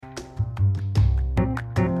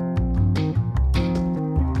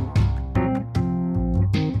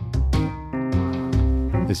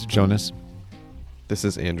This is Jonas, This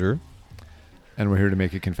is Andrew. and we're here to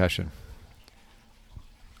make a confession.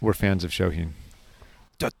 We're fans of Shohin.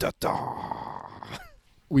 Da, da, da.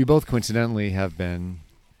 We both coincidentally have been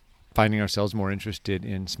finding ourselves more interested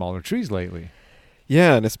in smaller trees lately.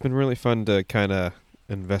 Yeah, and it's been really fun to kind of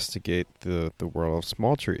investigate the world of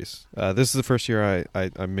small trees. This is the first year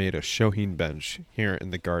I made a Shohin bench here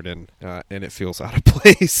in the garden, and it feels out of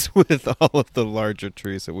place with all of the larger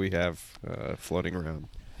trees that we have floating around.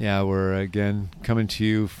 Yeah, we're again coming to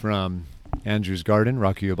you from Andrew's garden,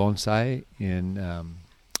 Rakuyo Bonsai, in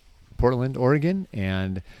Portland, Oregon,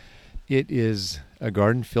 and it is a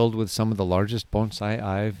garden filled with some of the largest bonsai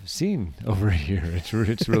I've seen over here.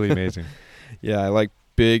 It's really amazing. Yeah, I like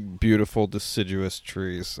big, beautiful, deciduous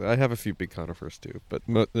trees. I have a few big conifers too, but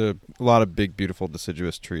a lot of big, beautiful,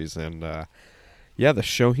 deciduous trees. And yeah, the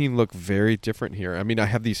Shohin look very different here. I mean, I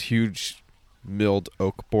have these huge milled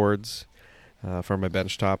oak boards for my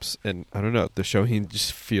bench tops, and I don't know, the Shohin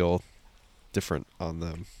just feel different on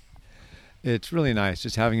them. It's really nice.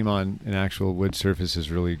 Just having them on an actual wood surface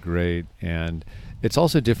is really great. And it's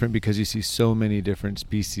also different because you see so many different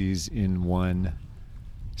species in one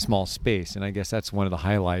small space. And I guess that's one of the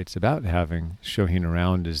highlights about having Shohin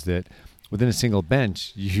around, is that within a single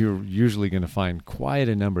bench, you're usually going to find quite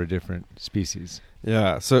a number of different species.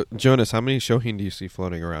 Yeah, so Jonas, how many Shohin do you see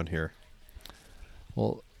floating around here?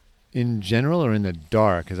 Well, in general or in the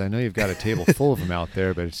dark? Because I know you've got a table full of them out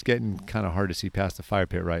there, but it's getting kind of hard to see past the fire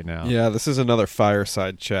pit right now. Yeah, this is another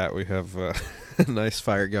fireside chat. We have a nice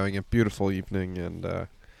fire going, a beautiful evening, and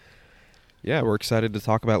yeah, we're excited to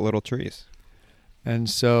talk about little trees. And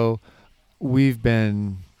so we've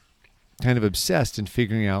been kind of obsessed in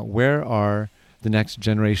figuring out where are the next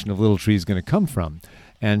generation of little trees going to come from.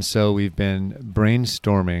 And so we've been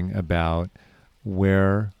brainstorming about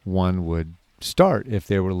where one would start if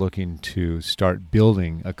they were looking to start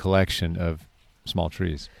building a collection of small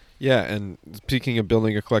trees. Yeah, and speaking of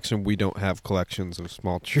building a collection, we don't have collections of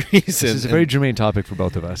small trees. This is a very germane topic for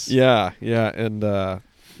both of us. Yeah, and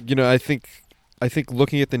you know, I think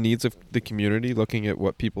looking at the needs of the community, looking at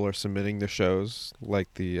what people are submitting to shows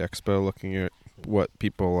like the expo, looking at what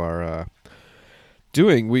people are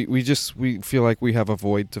doing, we feel like we have a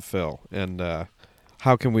void to fill, and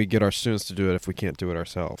how can we get our students to do it if we can't do it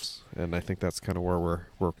ourselves? And I think that's kind of where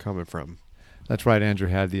we're coming from. That's right. Andrew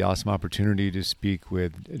had the awesome opportunity to speak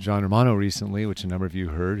with John Romano recently, which a number of you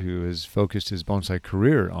heard, who has focused his bonsai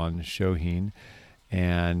career on Shohin.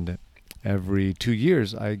 And every 2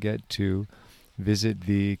 years, I get to visit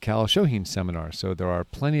the Cal Shohin seminar. So there are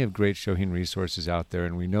plenty of great Shohin resources out there,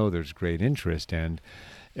 and we know there's great interest. And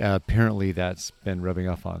apparently that's been rubbing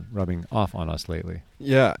off on us lately.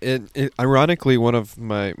 Yeah, it ironically, one of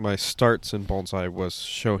my starts in bonsai was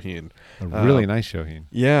Shohin. A really nice Shohin.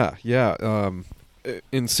 Yeah.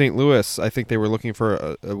 In St. Louis, I think they were looking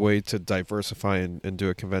for a way to diversify and do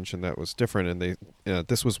a convention that was different. And they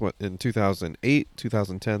this was what in 2008,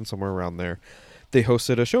 2010, somewhere around there. They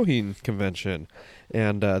hosted a Shohin convention,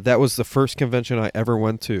 and that was the first convention I ever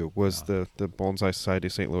went to. Was the Bonsai Society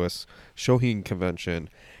of St. Louis Shohin convention,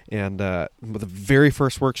 and the very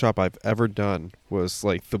first workshop I've ever done was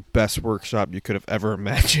like the best workshop you could have ever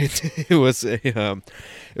imagined. It was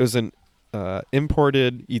an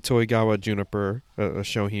imported Itoigawa juniper, a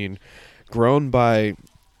Shohin, grown by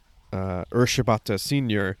Urshibata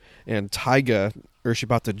Senior, and Taiga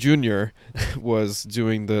Urshibata Jr. was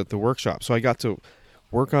doing the workshop. So I got to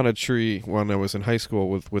work on a tree when I was in high school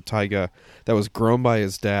with Taiga that was grown by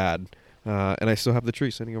his dad, and I still have the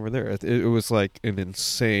tree sitting over there. It was like an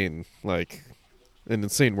insane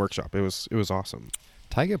workshop. It was awesome.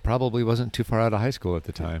 Taiga probably wasn't too far out of high school at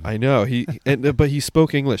the time. I know but he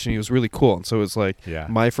spoke English and he was really cool. And so it was like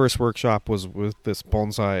my first workshop was with this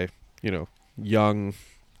bonsai, young,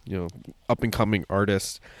 up and coming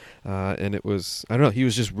artist, and it was, I don't know, he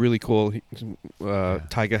was just really cool.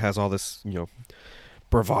 Taiga has all this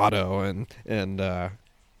bravado and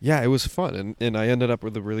yeah, it was fun, and I ended up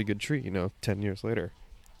with a really good tree 10 years later.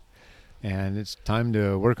 And it's time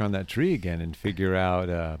to work on that tree again and figure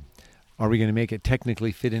out, are we going to make it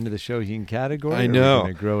technically fit into the Shohin category? I know. Are we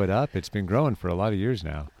going to grow it up? It's been growing for a lot of years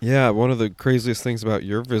now. Yeah, one of the craziest things about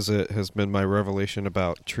your visit has been my revelation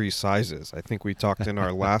about tree sizes. I think we talked in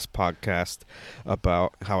our last podcast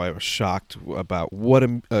about how I was shocked about what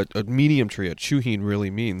a medium tree, a chuhin,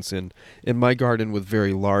 really means. And in my garden with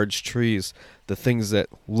very large trees, the things that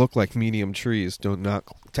look like medium trees do not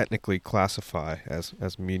technically classify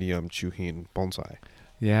as medium chuhin bonsai.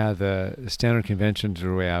 Yeah, the standard conventions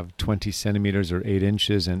are we have 20 centimeters or 8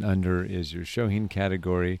 inches and under is your Shohin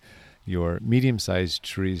category. Your medium-sized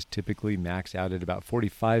trees typically max out at about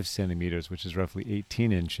 45 centimeters, which is roughly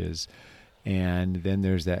 18 inches. And then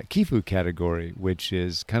there's that Kifu category, which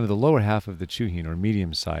is kind of the lower half of the chuhin, or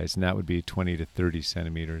medium size, and that would be 20 to 30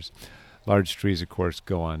 centimeters. Large trees, of course,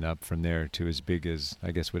 go on up from there to as big as,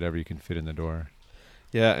 I guess, whatever you can fit in the door.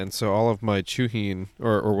 Yeah, and so all of my chuhin,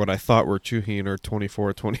 or what I thought were chuhin, are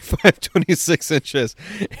 24, 25, 26 inches,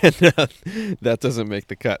 and that doesn't make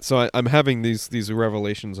the cut. So I'm having these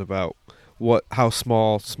revelations about how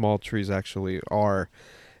small trees actually are.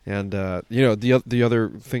 And the other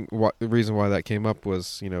thing, the reason why that came up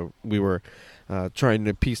was, we were trying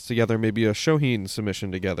to piece together maybe a shohin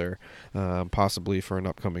submission together, possibly for an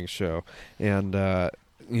upcoming show. And I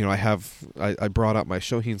brought out my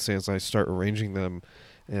shohin stands and I start arranging them,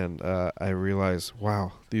 and I realize,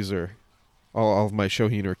 wow, these are all of my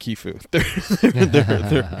shohin are Kifu.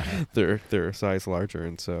 They're a size larger,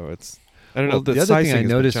 and so it's, I don't know. The other thing I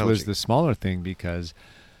noticed was the smaller thing, because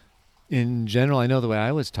in general, I know the way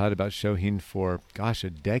I was taught about shohin for, a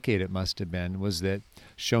decade it must have been, was that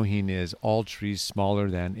shohin is all trees smaller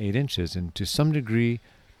than 8 inches. And to some degree,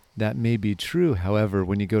 that may be true. However,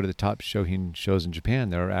 when you go to the top shohin shows in Japan,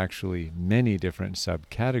 there are actually many different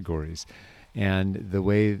subcategories. And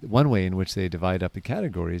one way in which they divide up the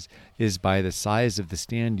categories is by the size of the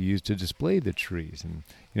stand used to display the trees. And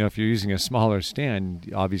if you're using a smaller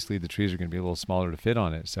stand, obviously the trees are going to be a little smaller to fit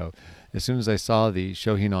on it. So as soon as I saw the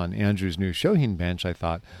shohin on Andrew's new shohin bench, I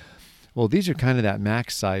thought, well, these are kind of that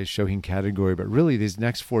max size shohin category, but really these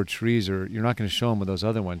next 4 trees you're not going to show them with those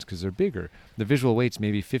other ones because they're bigger. The visual weight's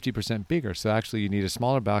maybe 50% bigger. So actually you need a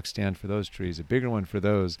smaller box stand for those trees, a bigger one for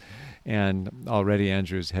those. And already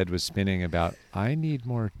Andrew's head was spinning about, I need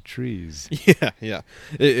more trees. Yeah.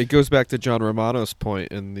 It goes back to John Romano's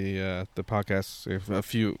point in the podcast a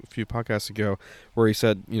few podcasts ago, where he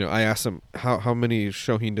said, I asked him how many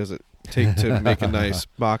shohin does it take to make a nice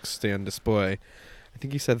box stand display. I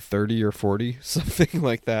think he said 30 or 40, something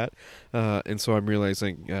like that. And so I'm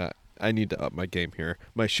realizing I need to up my game here.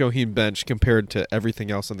 My shohin bench compared to everything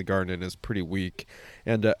else in the garden is pretty weak.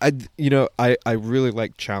 And I really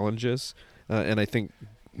like challenges, and I think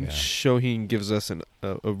shohin gives us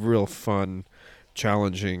a real fun,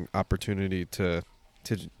 challenging opportunity to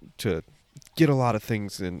get a lot of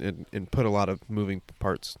things and put a lot of moving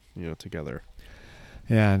parts together.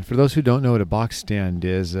 Yeah, and for those who don't know what a box stand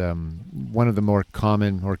is, one of the more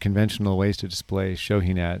common or conventional ways to display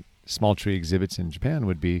shohin at small tree exhibits in Japan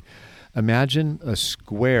would be, imagine a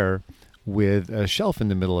square with a shelf in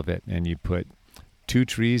the middle of it, and you put 2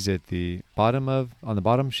 trees on the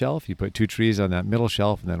bottom shelf, you put 2 trees on that middle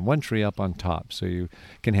shelf, and then 1 tree up on top. So you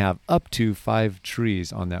can have up to 5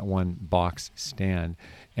 trees on that one box stand,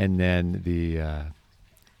 and then the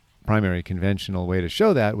primary conventional way to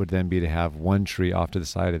show that would then be to have 1 tree off to the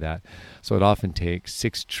side of that. So it often takes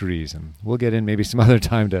 6 trees, and we'll get in maybe some other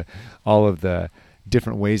time to all of the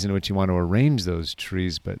different ways in which you want to arrange those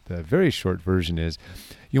trees, but the very short version is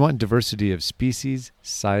you want diversity of species,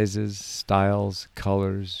 sizes, styles,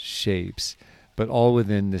 colors, shapes, but all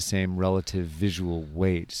within the same relative visual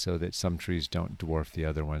weight, so that some trees don't dwarf the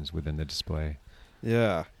other ones within the display.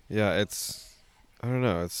 Yeah, I don't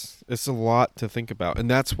know. It's a lot to think about, and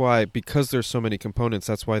that's why, because there's so many components,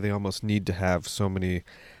 that's why they almost need to have so many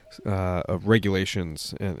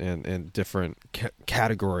regulations and different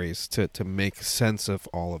categories to make sense of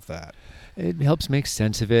all of that. It helps make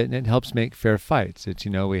sense of it, and it helps make fair fights. It's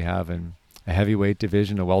we have a heavyweight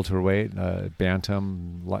division, a welterweight, a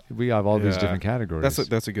bantam. We have all these different categories.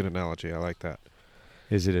 That's a good analogy. I like that.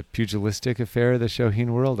 Is it a pugilistic affair, the shohin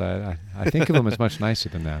world? I think of them as much nicer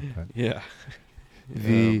than that. But. Yeah.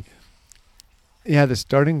 The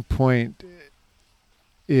starting point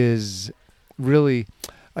is really,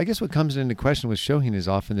 I guess what comes into question with shohin is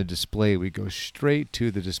often the display. We go straight to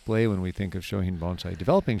the display when we think of shohin bonsai.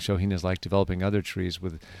 Developing shohin is like developing other trees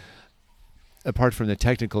apart from the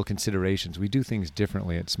technical considerations. We do things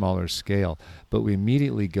differently at smaller scale, but we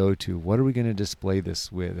immediately go to, what are we going to display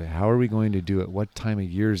this with? How are we going to do it? What time of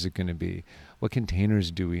year is it going to be? What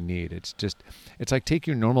containers do we need? It's like take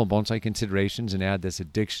your normal bonsai considerations and add this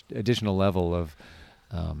additional level of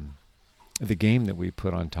the game that we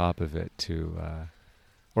put on top of it to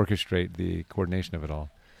orchestrate the coordination of it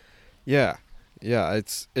all. Yeah.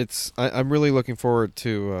 I'm really looking forward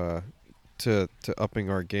to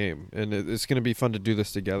upping our game, and it's going to be fun to do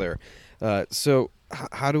this together. So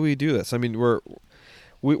how do we do this? I mean,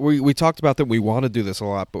 we talked about that we want to do this a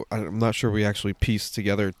lot, but I'm not sure we actually pieced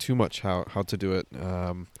together too much how to do it.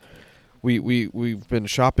 We've been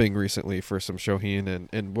shopping recently for some shohin,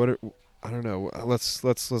 and what I don't know.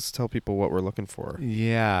 Let's tell people what we're looking for.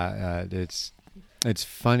 Yeah, It's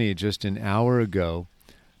funny, just an hour ago,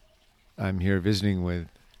 I'm here visiting with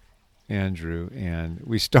Andrew, and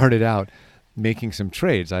we started out making some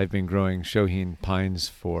trades. I've been growing Shohin pines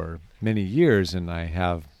for many years, and I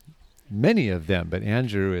have many of them, but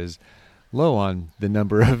Andrew is low on the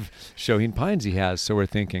number of Shohin pines he has. So we're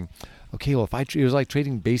thinking, okay, well, it was like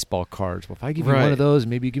trading baseball cards. Well, if I give you one of those,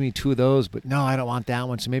 maybe you give me 2 of those, but no, I don't want that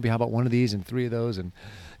one. So maybe how about 1 of these and 3 of those? And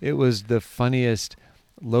it was the funniest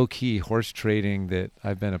low-key horse trading that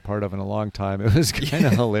I've been a part of in a long time. It was kind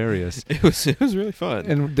of hilarious. It was really fun.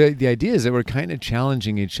 And the idea is that we're kind of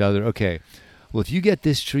challenging each other. Okay, well, if you get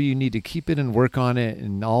this tree, you need to keep it and work on it,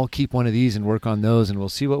 and I'll keep one of these and work on those, and we'll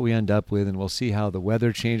see what we end up with, and we'll see how the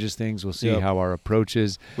weather changes things. We'll see how our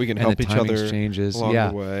approaches we can and help the each other changes along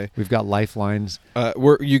the way. We've got lifelines.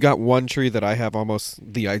 You got one tree that I have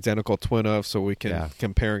almost the identical twin of, so we can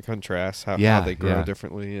compare and contrast how they grow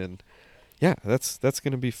differently, and that's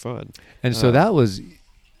going to be fun. And so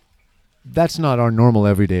that's not our normal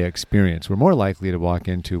everyday experience. We're more likely to walk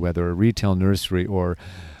into whether a retail nursery or,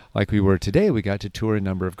 like we were today, we got to tour a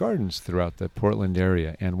number of gardens throughout the Portland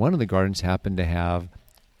area, and one of the gardens happened to have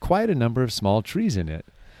quite a number of small trees in it.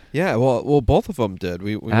 Yeah, well, both of them did.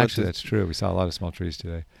 We actually, that's true. We saw a lot of small trees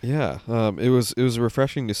today. Yeah, it was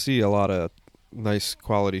refreshing to see a lot of nice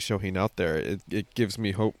quality Shohin out there. It gives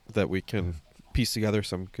me hope that we can piece together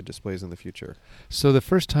some good displays in the future. So the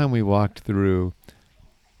first time we walked through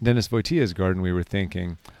Dennis Wojtyła's garden, we were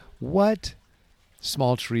thinking, what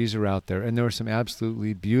small trees are out there? And there were some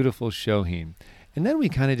absolutely beautiful Shohin. And then we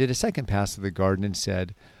kind of did a second pass of the garden and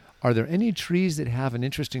said, are there any trees that have an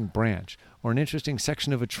interesting branch or an interesting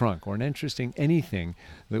section of a trunk or an interesting anything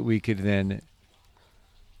that we could then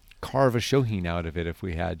carve a Shohin out of it if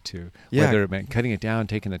we had to? Whether it meant cutting it down,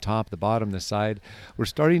 taking the top, the bottom, the side. We're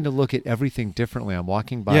starting to look at everything differently. I'm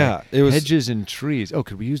walking by hedges and trees. Oh,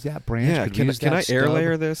 could we use that branch? Yeah, can I air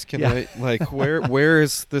layer this? Can I where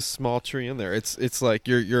is this small tree in there? It's like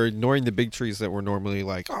you're ignoring the big trees that were normally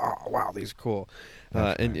like, oh wow, these are cool.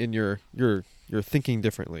 And you're thinking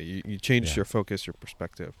differently. You changed your focus, your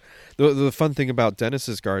perspective. The fun thing about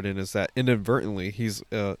Dennis's garden is that inadvertently he's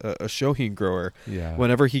a Shohin grower. Yeah.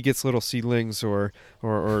 Whenever he gets little seedlings or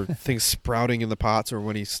things sprouting in the pots, or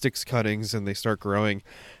when he sticks cuttings and they start growing,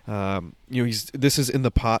 this is in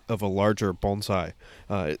the pot of a larger bonsai.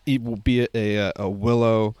 It will be a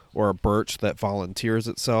willow or a birch that volunteers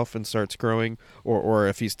itself and starts growing, or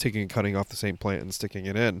if he's taking and cutting off the same plant and sticking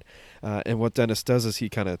it in. And what Dennis does is he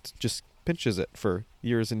kind of just pinches it for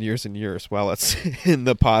years and years and years while it's in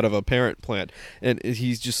the pot of a parent plant, and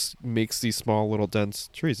he just makes these small little dense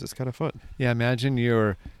trees. It's kind of fun. Yeah, imagine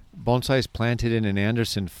your bonsai is planted in an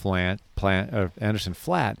Anderson flat,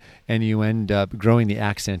 and you end up growing the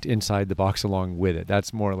accent inside the box along with it.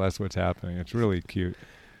 That's more or less what's happening. It's really cute.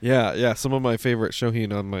 Yeah. Some of my favorite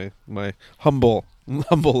Shohin on my humble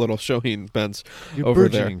little Shohin bench over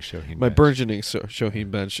there. My burgeoning Shohin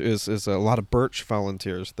bench is a lot of birch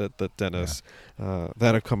volunteers that Dennis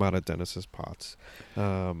that have come out of Dennis's pots.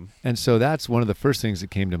 And so that's one of the first things that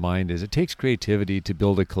came to mind is it takes creativity to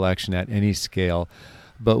build a collection at any scale.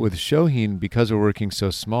 But with Shohin, because we're working so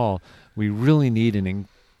small, we really need an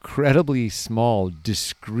incredibly small,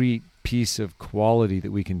 discrete piece of quality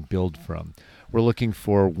that we can build from. We're looking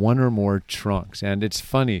for 1 or more trunks. And it's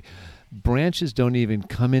funny, branches don't even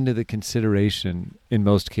come into the consideration in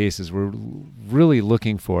most cases. We're really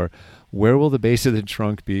looking for where will the base of the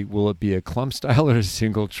trunk be? Will it be a clump style or a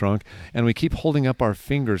single trunk? And we keep holding up our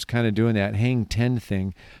fingers, kind of doing that hang 10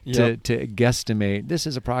 thing to guesstimate. This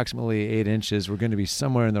is approximately 8 inches. We're going to be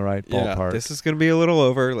somewhere in the right ballpark. This is going to be a little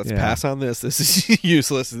over. Let's pass on this. This is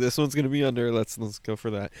useless. This one's going to be under. Let's go for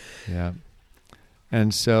that. Yeah.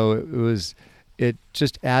 And so it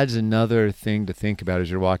just adds another thing to think about as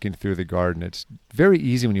you're walking through the garden. It's very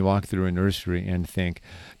easy when you walk through a nursery and think,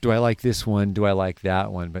 do I like this one? Do I like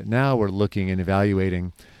that one? But now we're looking and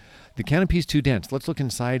evaluating. The canopy's too dense. Let's look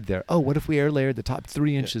inside there. Oh, what if we air layered the top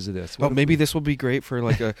 3 inches of this? Maybe this will be great for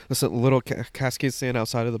like a little cascade stand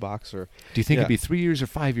outside of the box. Or do you think it'd be 3 years or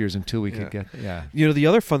 5 years until we could get? Yeah. The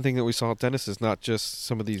other fun thing that we saw at Dennis is not just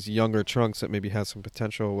some of these younger trunks that maybe had some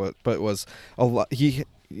potential, but was a lot.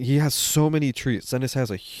 He has so many trees. Dennis has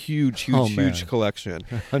a huge collection,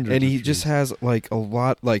 and he just has like a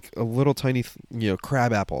lot, like a little tiny,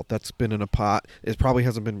 crab apple that's been in a pot. It probably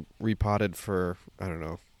hasn't been repotted for, I don't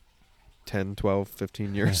know, 10, 12,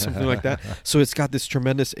 15 years, something like that. So it's got this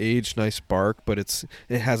tremendous age, nice bark, but it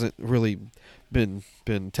hasn't really been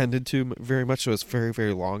tended to very much. So it's very,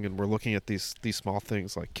 very long, and we're looking at these small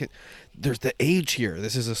things like there's the age here.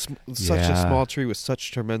 This is such a small tree with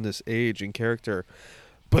such tremendous age and character.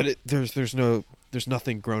 But there's no there's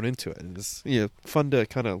nothing grown into it. And it's fun to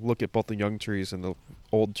kind of look at both the young trees and the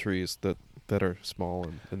old trees that are small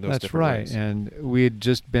and in those That's different right. ways. And we had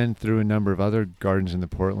just been through a number of other gardens in the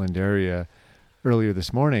Portland area earlier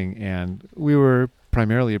this morning, and we were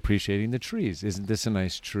primarily appreciating the trees. Isn't this a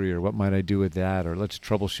nice tree, or what might I do with that, or let's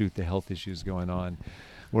troubleshoot the health issues going on.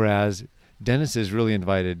 Whereas Dennis has really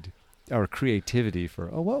invited our creativity for,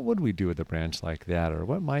 what would we do with a branch like that, or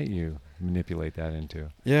what might you manipulate that into?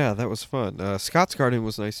 Yeah, that was fun. Scott's garden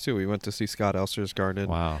was nice too. We went to see Scott Elster's garden.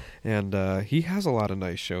 Wow. And he has a lot of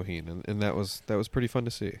nice shohin, and that was pretty fun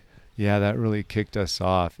to see. Yeah, that really kicked us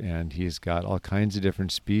off, and he's got all kinds of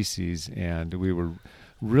different species, and we were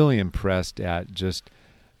really impressed at just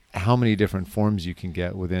how many different forms you can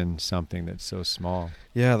get within something that's so small.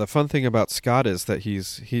 Yeah, the fun thing about Scott is that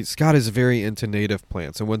Scott is very into native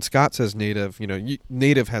plants, and when Scott says native,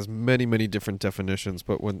 native has many, many different definitions,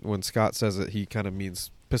 but when Scott says it, he kind of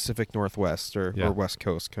means Pacific Northwest or West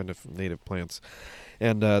Coast kind of native plants.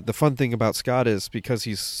 And the fun thing about Scott is because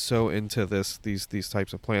he's so into these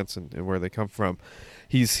types of plants and where they come from,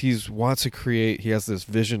 he's wants to create. He has this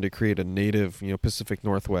vision to create a native, Pacific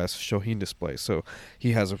Northwest shohin display. So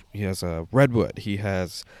he has a redwood. He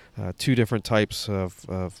has 2 different types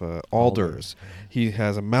of alders. He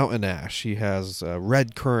has a mountain ash. He has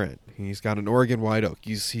red currant. He's got an Oregon white oak.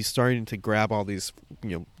 He's starting to grab all these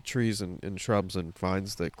trees and shrubs and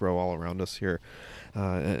vines that grow all around us here,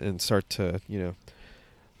 and start to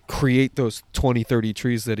create those 20, 30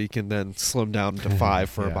 trees that he can then slim down to 5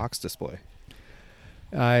 for a box display.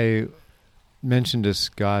 I mentioned to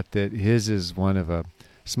Scott that his is one of a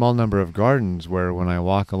small number of gardens where when I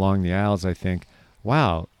walk along the aisles, I think,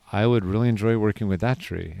 wow, I would really enjoy working with that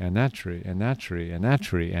tree and that tree and that tree and that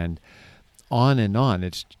tree, and on and on.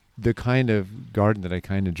 It's the kind of garden that I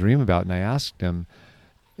kind of dream about. And I asked him,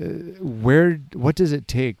 what does it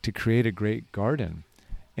take to create a great garden?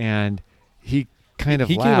 And he kind of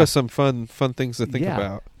he laughed. gave us some fun things to think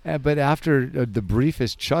about. But after the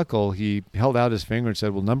briefest chuckle, he held out his finger and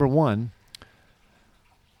said, well, number one,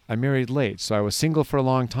 I married late, so I was single for a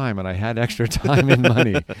long time, and I had extra time and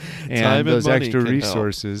money. And those extra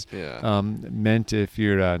resources meant if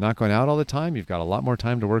you're not going out all the time, you've got a lot more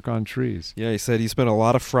time to work on trees. Yeah, he said he spent a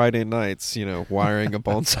lot of Friday nights, wiring a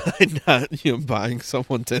bonsai, not, buying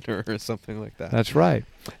someone dinner or something like that. That's right.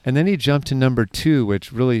 And then he jumped to number 2,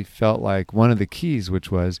 which really felt like one of the keys,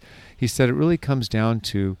 which was, he said it really comes down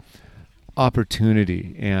to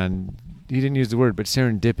opportunity. And he didn't use the word, but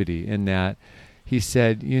serendipity, in that he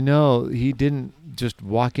said, he didn't just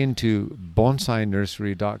walk into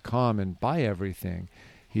bonsainursery.com and buy everything.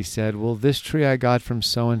 He said, well, this tree I got from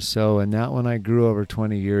so-and-so, and that one I grew over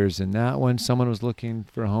 20 years, and that one someone was looking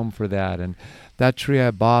for a home for that, and that tree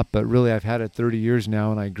I bought, but really I've had it 30 years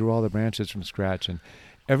now, and I grew all the branches from scratch. And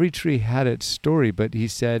every tree had its story, but he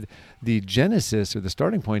said the genesis or the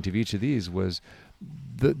starting point of each of these was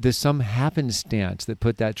the some happenstance that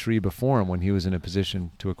put that tree before him when he was in a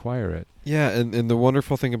position to acquire it. Yeah, and the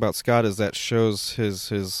wonderful thing about Scott is that shows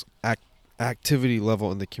his activity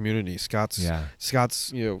level in the community. Scott's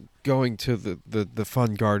going to the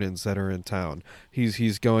fun gardens that are in town.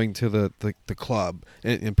 He's going to the club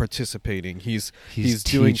and participating. He's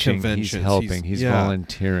doing teaching, conventions. He's helping. He's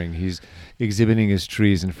volunteering. He's exhibiting his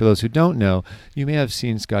trees. And for those who don't know, you may have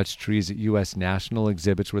seen Scott's trees at U.S. national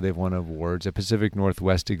exhibits where they've won awards, at Pacific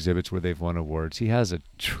Northwest exhibits where they've won awards. He has a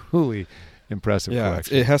truly impressive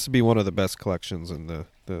collection. It has to be one of the best collections in the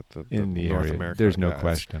North area. America. There's no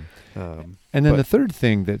question. And then the third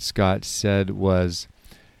thing that Scott said was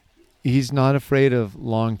he's not afraid of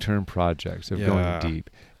long-term projects, of going deep.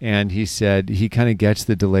 And he said he kind of gets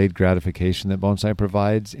the delayed gratification that bonsai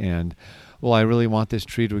provides, and I really want this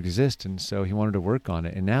tree to exist, and so he wanted to work on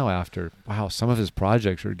it. And now after, some of his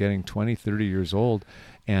projects are getting 20, 30 years old,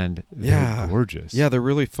 and they're gorgeous. Yeah, they're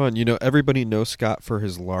really fun. Everybody knows Scott for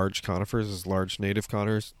his large conifers, his large native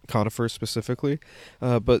conifers specifically.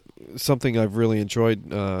 But something I've really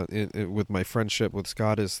enjoyed with my friendship with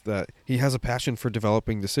Scott is that he has a passion for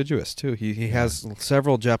developing deciduous too. He has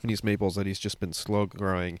several Japanese maples that he's just been slow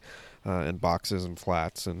growing in boxes and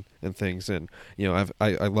flats and things. And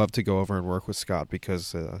I love to go over and work with Scott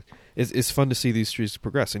because it's fun to see these trees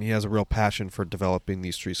progress, and he has a real passion for developing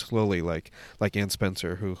these trees slowly, like Ann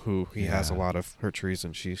Spencer, who he has a lot of her trees,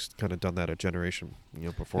 and she's kind of done that a generation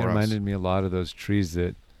before us. It reminded me a lot of those trees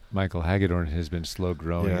that Michael Hagedorn has been slow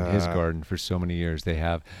growing in his garden for so many years.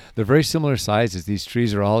 They're very similar sizes. These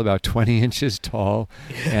trees are all about 20 inches tall,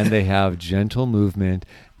 and they have gentle movement,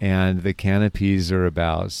 and the canopies are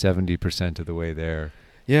about 70% of the way there.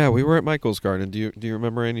 Yeah, we were at Michael's garden. Do you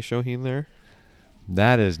remember any shohin there?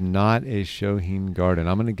 That is not a Shohin garden.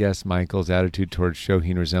 I'm going to guess Michael's attitude towards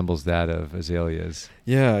Shohin resembles that of azaleas.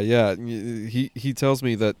 Yeah. He tells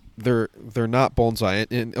me that they're not bonsai,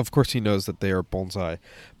 and of course he knows that they are bonsai.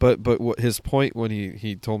 But what his point when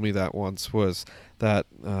he told me that once was that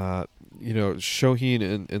Shohin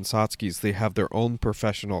and Satsuki's, they have their own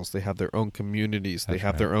professionals, they have their own communities, they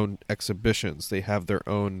have their own exhibitions, they have their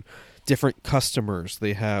own different customers.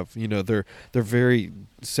 They have, they're very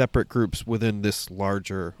separate groups within this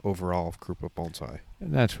larger overall group of bonsai.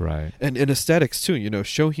 That's right. And in aesthetics too,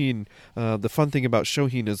 Shohin, the fun thing about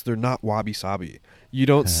Shohin is they're not wabi-sabi. You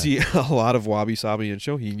don't see a lot of wabi-sabi in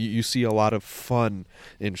Shohin. You see a lot of fun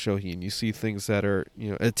in Shohin. You see things that are,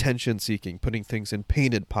 attention-seeking, putting things in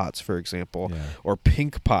painted pots, for example, or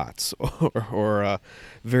pink pots, or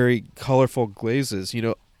very colorful glazes.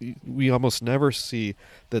 We almost never see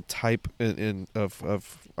the type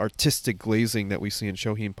of artistic glazing that we see in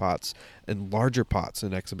Shohin pots and larger pots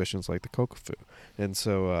in exhibitions like the Kokofu. And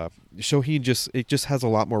so Shohin just has a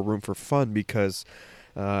lot more room for fun because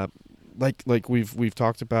like we've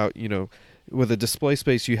talked about, with a display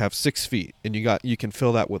space you have 6 feet and you can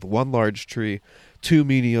fill that with one large tree, 2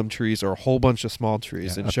 medium trees, or a whole bunch of small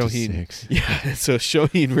trees. And Shohin, so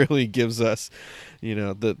Shohin really gives us,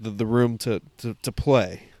 the room to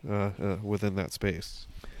play within that space.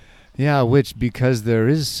 Yeah, which, because there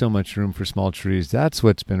is so much room for small trees, that's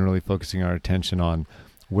what's been really focusing our attention on.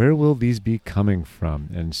 Where will these be coming from?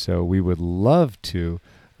 And so we would love to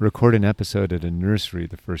record an episode at a nursery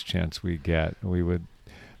the first chance we get.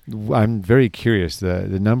 I'm very curious.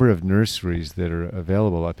 The number of nurseries that are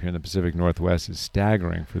available up here in the Pacific Northwest is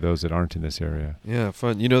staggering for those that aren't in this area. Yeah,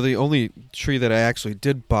 fun. The only tree that I actually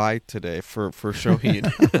did buy today for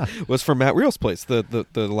Shohin was from Matt Reel's place, the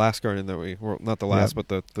last garden that not the last, but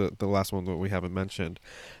the last one that we haven't mentioned.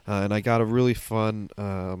 And I got a really fun...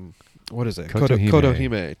 what is it?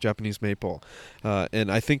 Kotohime, Japanese maple.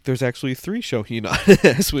 And I think there's actually 3 Shohin on it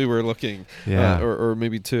as we were looking, or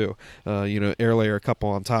maybe 2. Air layer, a couple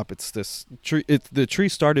on top. It's this tree. The tree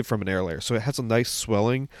started from an air layer, so it has a nice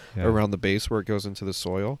swelling around the base where it goes into the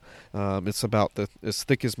soil. It's about as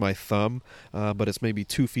thick as my thumb, but it's maybe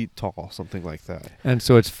 2 feet tall, something like that. And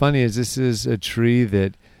so it's funny, is this is a tree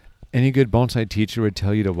that any good bonsai teacher would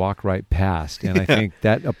tell you to walk right past. And I think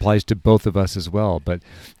that applies to both of us as well. But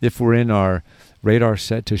if we're in our radar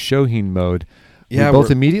set to Shohin mode, we both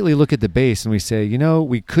immediately look at the base and we say,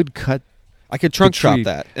 we could cut. I could trunk chop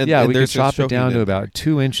that. And we could chop it down to about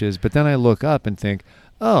 2 inches. But then I look up and think,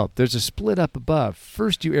 there's a split up above.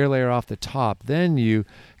 First you air layer off the top, then you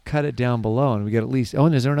cut it down below, and we get at least,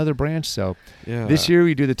 and is there another branch? So this year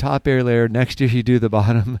we do the top air layer, next year you do the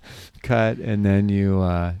bottom cut, and then you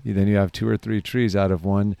have 2 or 3 trees out of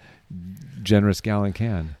one generous gallon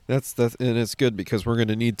can. That's and it's good because we're going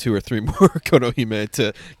to need 2 or 3 more Kotohime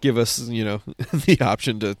to give us the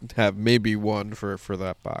option to have maybe one for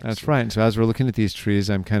that box. That's right. And so as we're looking at these trees,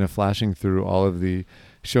 I'm kind of flashing through all of the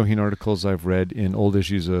Shohin articles I've read in old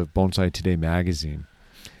issues of Bonsai Today magazine,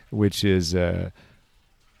 which is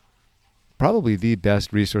probably the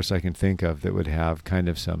best resource I can think of that would have kind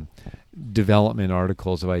of some development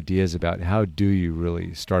articles of ideas about how do you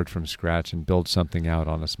really start from scratch and build something out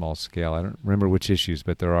on a small scale. I don't remember which issues,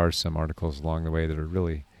 but there are some articles along the way that are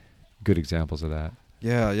really good examples of that.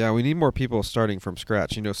 Yeah, we need more people starting from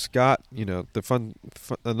scratch. Scott,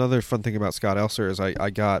 another fun thing about Scott Elser is I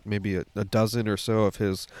got maybe a dozen or so of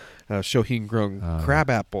his Shohin grown crab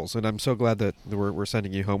apples, and I'm so glad that we're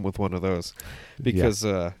sending you home with one of those because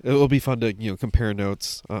it will be fun to compare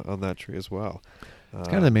notes on that tree as well. It's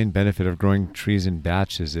kind of the main benefit of growing trees in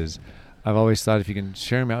batches is I've always thought if you can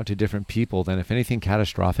share them out to different people, then if anything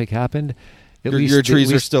catastrophic happened, at least your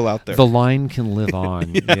trees are still out there. The line can live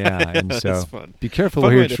on. And so be careful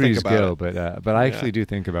where your trees go. But I actually do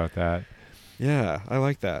think about that. Yeah, I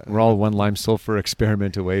like that. We're all one lime sulfur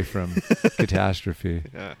experiment away from catastrophe.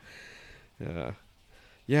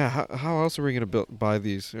 Yeah. How else are we going to buy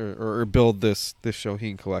these or build this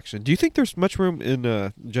Shohin collection? Do you think there's much room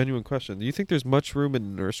in genuine question? Do you think there's much room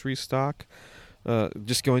in nursery stock?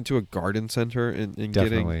 Just going to a garden center and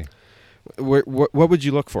Definitely. Getting. What would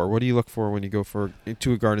you look for? What do you look for when you go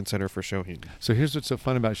to a garden center for Shohin? So here's what's so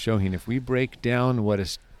fun about Shohin. If we break down what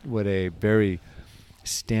a very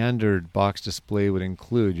standard box display would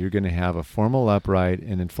include, you're going to have a formal upright,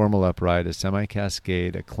 an informal upright, a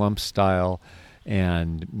semi-cascade, a clump style,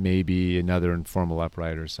 and maybe another informal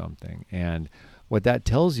upright or something. And what that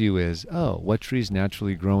tells you is, what trees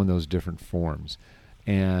naturally grow in those different forms.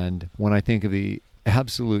 And when I think of the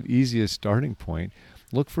absolute easiest starting point,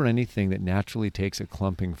 look for anything that naturally takes a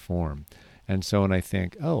clumping form. And so when I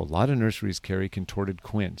think, a lot of nurseries carry contorted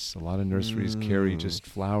quince. A lot of nurseries carry just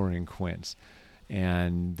flowering quince.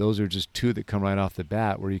 And those are just two that come right off the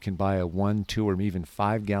bat, where you can buy a 1, 2, or even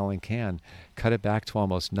 5-gallon can, cut it back to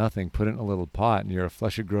almost nothing, put it in a little pot, and you're a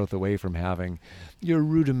flush of growth away from having your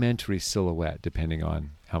rudimentary silhouette, depending on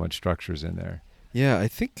how much structure's in there. Yeah, I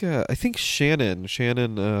think Shannon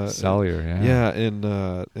Salyer,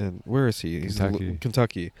 and where is he? He's Kentucky.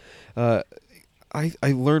 Kentucky.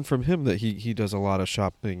 I learned from him that he does a lot of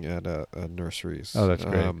shopping at nurseries. Oh, that's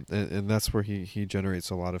great. And that's where he generates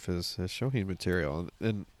a lot of his Shohin material,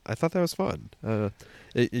 and I thought that was fun.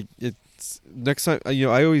 It's next time,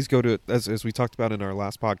 I always go to, as we talked about in our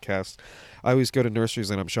last podcast, I always go to nurseries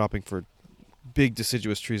and I'm shopping for big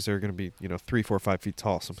deciduous trees that are going to be 3, 4, 5 feet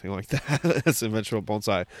tall, something like that. As eventual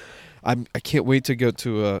bonsai. I can't wait to go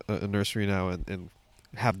to a nursery now and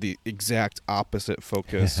have the exact opposite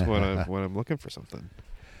focus when I'm looking for something.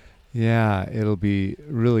 Yeah, it'll be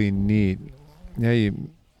really neat. Yeah,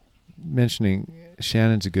 you mentioning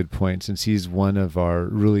Shannon's a good point, since he's one of our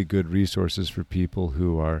really good resources for people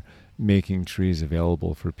who are making trees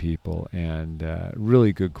available for people, and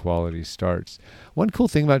really good quality starts. One cool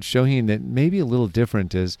thing about Shohin that may be a little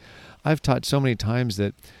different is I've taught so many times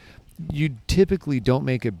that you typically don't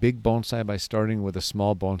make a big bonsai by starting with a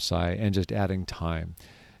small bonsai and just adding time.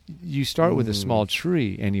 You start with a small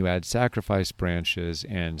tree and you add sacrifice branches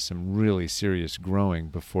and some really serious growing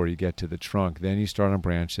before you get to the trunk. Then you start on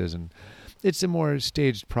branches, and it's a more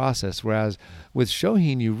staged process, whereas with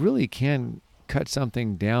Shohin you really can cut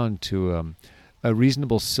something down to a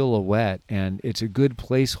reasonable silhouette, and it's a good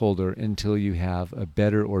placeholder until you have a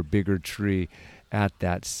better or bigger tree at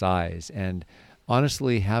that size. And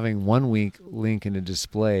honestly, having one weak link in a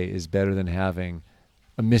display is better than having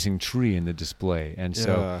a missing tree in the display. And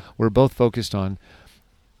so we're both focused on,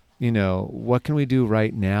 what can we do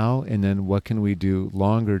right now, and then what can we do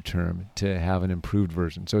longer term to have an improved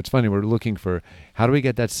version. So it's funny, we're looking for how do we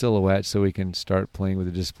get that silhouette so we can start playing with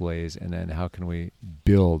the displays, and then how can we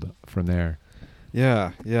build from there.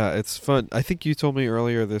 Yeah, it's fun. I think you told me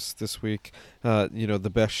earlier this week,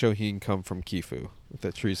 the best Shohin come from Kifu,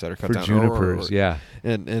 the trees that are cut for down. Junipers, yeah.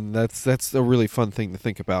 And that's a really fun thing to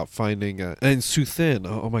think about, finding and Suthin,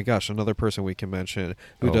 oh my gosh, another person we can mention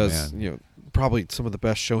who does, probably some of the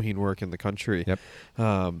best Shohin work in the country. Yep.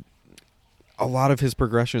 A lot of his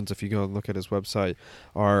progressions, if you go and look at his website,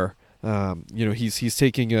 are he's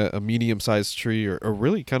taking a medium-sized tree or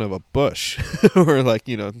really kind of a bush or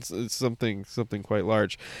it's something quite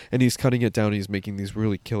large, and he's cutting it down. He's making these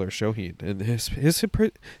really killer Shohin, and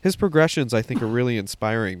his progressions I think are really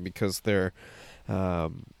inspiring, because they're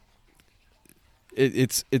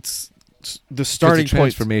it's the starting the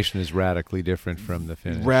point. Transformation is radically different from the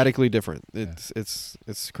finish. Radically different.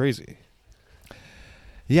 It's crazy.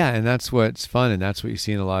 Yeah, and that's what's fun, and that's what you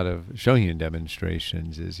see in a lot of Shohin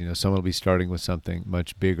demonstrations is, someone will be starting with something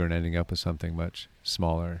much bigger and ending up with something much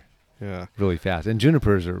smaller. Yeah. Really fast. And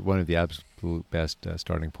junipers are one of the absolute best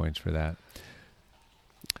starting points for that.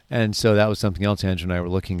 And so that was something else Andrew and I were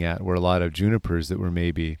looking at, were a lot of junipers that were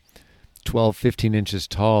maybe 12, 15 inches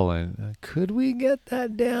tall, and could we get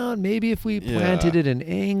that down? Maybe if we planted it an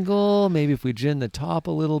angle, maybe if we ginned the top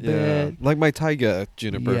a little bit. Like my taiga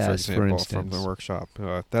juniper, Yes, for example, for from the workshop.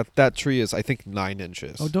 That tree is, I think, 9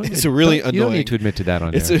 inches. Oh, it's a really annoying. You don't need to admit to that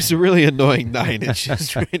on air. It's a really annoying 9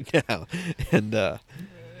 inches right now,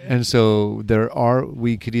 and so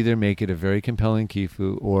we could either make it a very compelling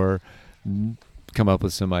Kifu or come up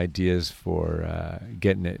with some ideas for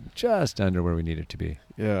getting it just under where we need it to be.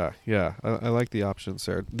 Yeah. I like the options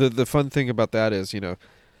there. The fun thing about that is,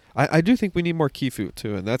 I do think we need more Kifu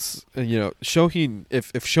too, and that's Shohin.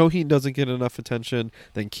 If Shohin doesn't get enough attention,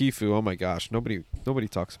 then Kifu. Oh my gosh, nobody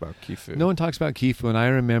talks about Kifu. No one talks about Kifu, and I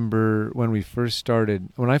remember when I first started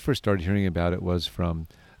hearing about it was from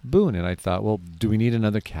Boone, and I thought, well, do we need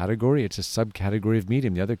another category? It's a subcategory of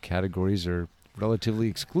medium. The other categories are relatively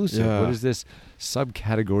exclusive. Yeah. What is this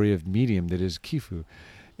subcategory of medium that is Kifu?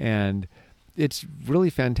 And it's really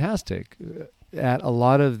fantastic. At a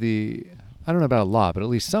lot of the, I don't know about a lot, but at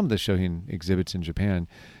least some of the Shohin exhibits in Japan,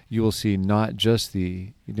 you will see not just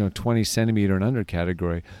the 20 centimeter and under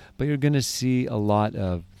category, but you're going to see a lot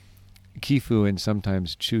of Kifu and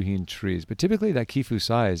sometimes Chuhin trees, but typically that Kifu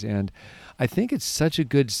size. And I think it's such a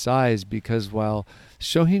good size because while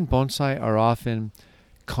Shohin bonsai are often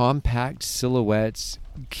compact silhouettes,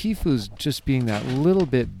 Kifu's just being that little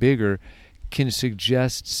bit bigger can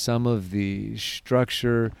suggest some of the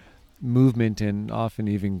structure, movement, and often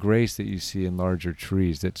even grace that you see in larger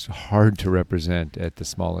trees that's hard to represent at the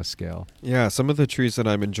smallest scale. Yeah, some of the trees that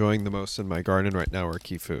I'm enjoying the most in my garden right now are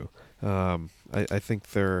Kifu. I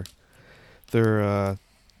think they're They're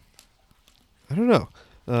I don't know.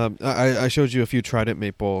 I showed you a few Trident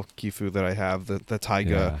Maple Kifu that I have. The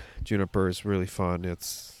Taiga Juniper is really fun.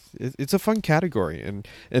 It's a fun category, and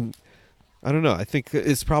I don't know. I think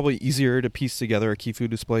it's probably easier to piece together a Kifu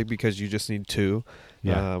display because you just need two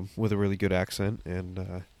with a really good accent, and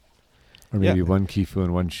or maybe one Kifu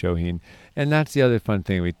and one Shohin. And that's the other fun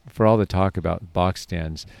thing. For all the talk about box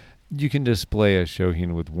stands, you can display a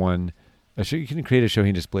Shohin with one. You can create a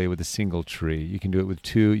Shohin display with a single tree. You can do it with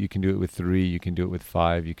 2. You can do it with 3. You can do it with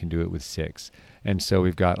 5. You can do it with 6. And so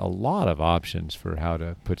we've got a lot of options for how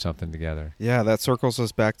to put something together. Yeah, that circles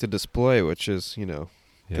us back to display, which is,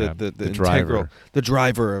 the driver. The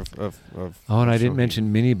driver of Oh, and I didn't Shohin.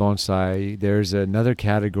 mention mini bonsai. There's another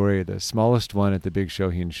category, the smallest one at the big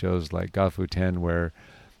Shohin shows like Gafu 10, where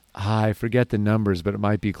I forget the numbers, but it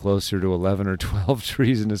might be closer to 11 or 12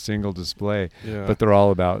 trees in a single display. Yeah. But they're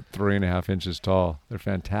all about 3.5 inches tall. They're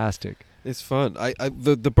fantastic. It's fun.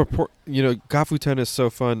 Gafu 10 is so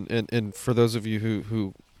fun, and for those of you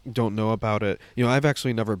who don't know about it, I've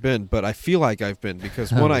actually never been, but I feel like I've been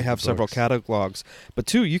because one, I have several catalogs, but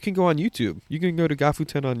two, you can go on YouTube. You can go to Gafu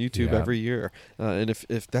 10 on YouTube every year, and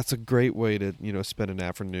if that's a great way to spend an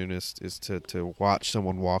afternoon is to watch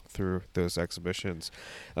someone walk through those exhibitions.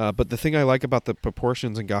 But the thing I like about the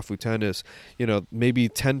proportions in Gafu 10 is maybe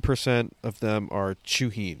 10% of them are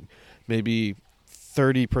Chuhin, maybe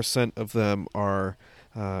 30% of them are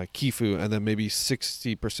Kifu, and then maybe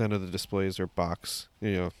 60% of the displays are box,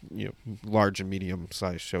 large and medium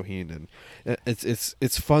sized Shohin, and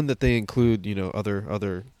it's fun that they include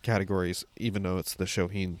other categories, even though it's the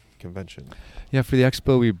Shohin convention. Yeah, for the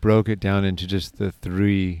expo we broke it down into just the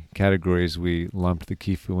 3 categories. We lumped the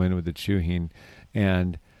Kifu in with the Chuhin,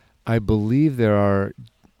 and I believe there are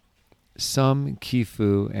some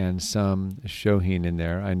Kifu and some Shohin in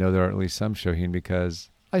there. I know there are at least some Shohin because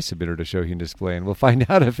I submitted a Shohin display, and we'll find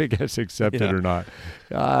out if it gets accepted or not.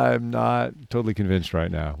 I'm not totally convinced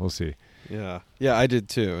right now. We'll see. Yeah, I did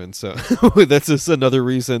too, and so that's just another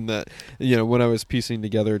reason that when I was piecing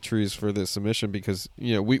together trees for this submission, because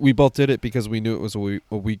we both did it because we knew it was a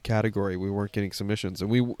weak category. We weren't getting submissions, and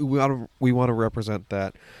we want to represent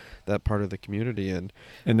that part of the community, and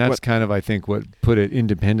that's kind of, I think, what put it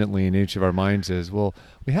independently in each of our minds is, well,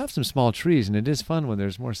 we have some small trees, and it is fun when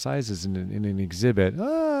there's more sizes in an exhibit.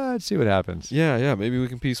 Let's see what happens. Yeah, maybe we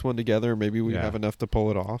can piece one together. Maybe we have enough to pull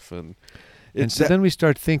it off, and so then we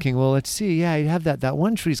start thinking, well, let's see. Yeah, you have that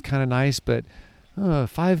one tree's kind of nice, but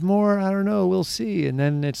 5 more, I don't know. We'll see. And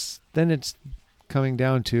then it's coming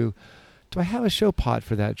down to, do I have a show pot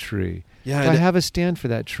for that tree? Yeah, do I have a stand for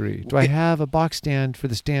that tree? Do I have a box stand for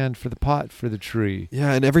the pot for the tree?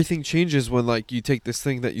 Yeah, and everything changes when you take this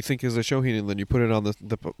thing that you think is a Shohin and then you put it on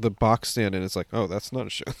the box stand, and it's like, oh, that's not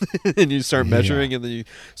a show. And you start measuring, and then you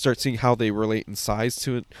start seeing how they relate in size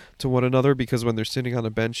to one another, because when they're sitting on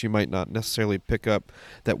a bench, you might not necessarily pick up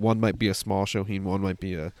that one might be a small Shohin, one might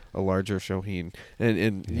be a larger Shohin,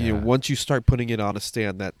 and once you start putting it on a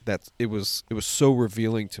stand, it was so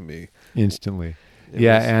revealing to me instantly.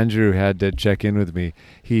 Andrew had to check in with me.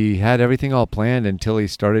 He had everything all planned until he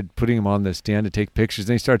started putting him on the stand to take pictures.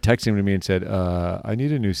 Then he started texting to me and said, I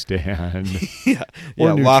need a new stand.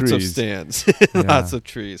 Lots of stands, lots of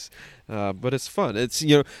trees. But it's fun. It's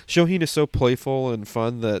Shohin is so playful and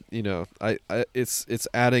fun that it's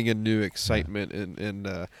adding a new excitement and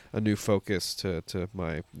a new focus to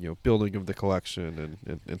my building of the collection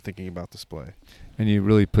and thinking about display. And you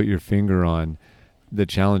really put your finger on the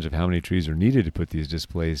challenge of how many trees are needed to put these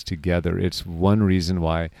displays together. It's one reason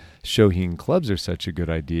why Shohin clubs are such a good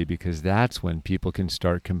idea, because that's when people can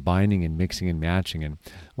start combining and mixing and matching. And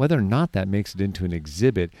whether or not that makes it into an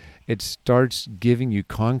exhibit, it starts giving you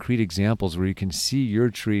concrete examples where you can see your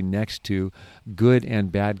tree next to good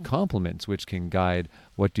and bad complements, which can guide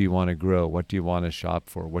what do you want to grow, what do you want to shop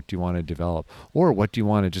for, what do you want to develop, or what do you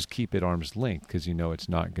want to just keep at arm's length because it's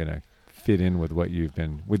not going to fit in with what you've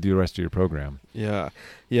been with the rest of your program.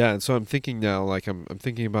 And so I'm thinking now, I'm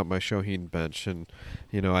thinking about my Shohin bench, and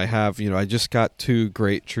I have I just got 2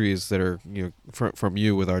 great trees that are from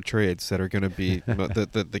you with our trades that are going to be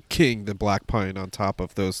the king, the black pine on top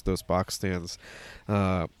of those box stands.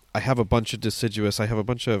 I have a bunch of deciduous. I have a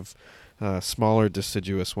bunch of smaller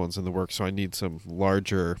deciduous ones in the works, so I need some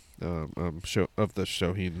larger of the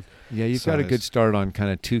Shohin. Yeah, you've got a good start on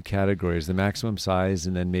kind of 2 categories, the maximum size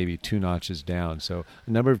and then maybe 2 notches down. So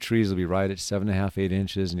a number of trees will be right at 7.5, 8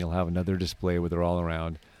 inches, and you'll have another display where they're all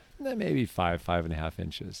around, and then maybe 5.5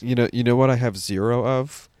 inches. You know what I have 0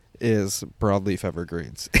 of is broadleaf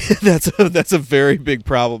evergreens. That's a very big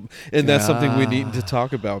problem, and that's something we need to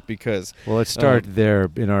talk about because. Well, let's start there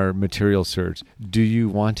in our material search. Do you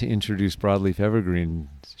want to introduce broadleaf evergreen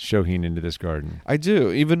shohin into this garden? I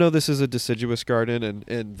do, even though this is a deciduous garden,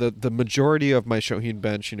 and the majority of my shohin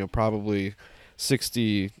bench, probably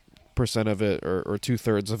 60% of it or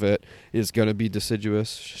 2/3 of it is going to be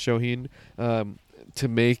deciduous shohin. To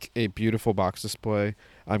make a beautiful box display,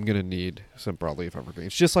 I'm going to need some broadleaf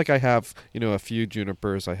evergreens. Just like I have, a few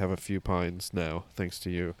junipers, I have a few pines now, thanks to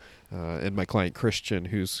you, and my client Christian,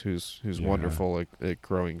 who's wonderful at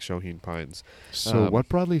growing shohin pines. So, what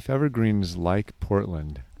broadleaf evergreens like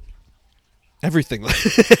Portland? Everything,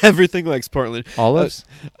 everything likes Portland. Olives?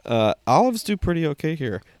 Olives do pretty okay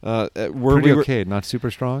here. Okay, not super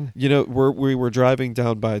strong. We were driving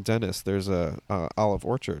down by Dennis. There's a olive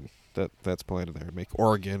orchard that's planted there. Make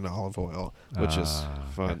Oregon olive oil, which is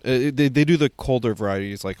fun. They do the colder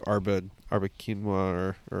varieties like Arba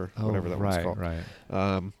quinoa or whatever that one's called. Right.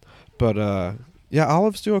 But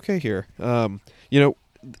olives do okay here.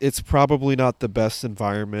 It's probably not the best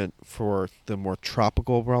environment for the more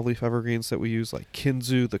tropical broadleaf evergreens that we use, like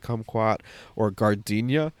Kinzu, the kumquat, or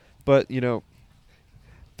gardenia. But they're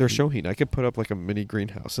shohin. I could put up like a mini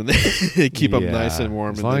greenhouse and they keep them nice and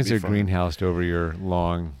warm. As long as they're greenhoused over your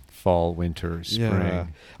long fall, winter, spring. Yeah.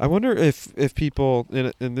 I wonder if people,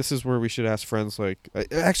 and this is where we should ask friends like,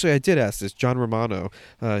 actually I did ask this, John Romano,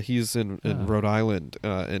 he's in Rhode Island,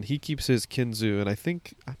 and he keeps his Kinzu, and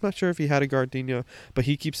I'm not sure if he had a gardenia, but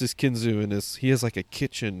he keeps his Kinzu and he has like a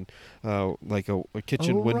kitchen, like a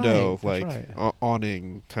kitchen window,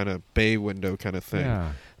 awning kind of bay window kind of thing.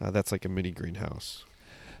 Yeah. That's like a mini greenhouse.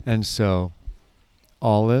 And so,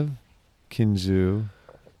 olive, Kinzu,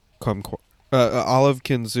 kumquat. Olive,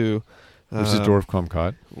 Kinzu, which is dwarf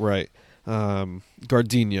kumquat, right?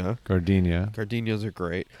 Gardenia. Gardenias are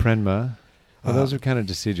great. Prenma. Well, those are kind of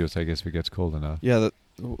deciduous, I guess, if it gets cold enough. Yeah.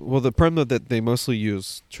 The Prenma that they mostly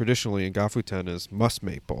use traditionally in Gafuten is musk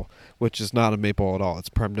maple, which is not a maple at all. It's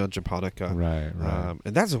Premna japonica. Right.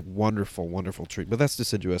 And that's a wonderful, wonderful tree, but that's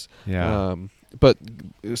deciduous. Yeah. But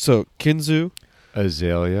so Kinzu,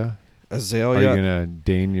 azalea. Are you going to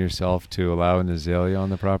deign yourself to allow an azalea on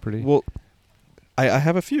the property? Well, I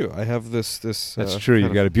have a few. I have this. That's true.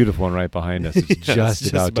 You've got a beautiful one right behind us. It's just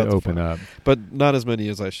about to open up. But not as many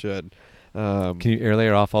as I should. Can you air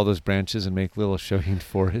layer off all those branches and make little shohin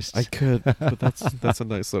forests? I could, but that's a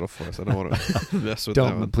nice little forest. I don't want to mess with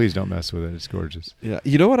that one. Please don't mess with it. It's gorgeous. Yeah.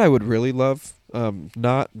 You know what I would really love?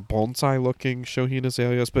 Not bonsai-looking shohin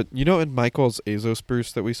azaleas, but in Michael's azo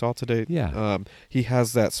spruce that we saw today, he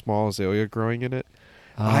has that small azalea growing in it.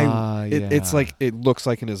 It's like it looks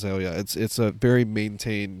like an azalea. It's a very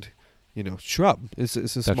maintained, shrub. It's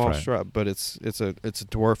a small shrub, but it's a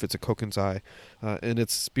dwarf. It's a kokunzai, and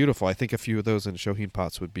it's beautiful. I think a few of those in shohin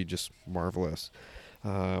pots would be just marvelous.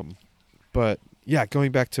 But yeah,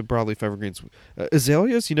 going back to broadleaf evergreens,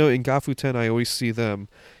 azaleas. In Gafuten, I always see them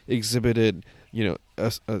exhibited.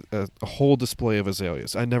 A whole display of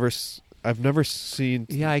azaleas. I've never seen.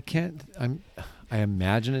 Yeah, I can't. I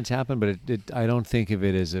imagine it's happened, but I don't think of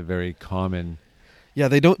it as a very common. Yeah,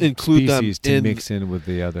 they don't include them to mix in with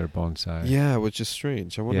the other bonsai. Yeah, which is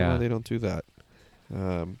strange. I wonder why they don't do that.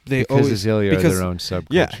 Because azalea are their own subculture.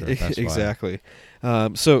 Yeah, that's exactly.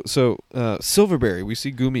 So silverberry, we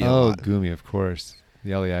see gumi a lot. Oh, gumi, of course.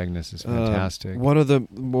 The Elaeagnus is fantastic. One of the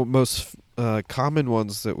most common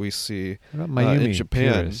ones that we see what about Mayumi, in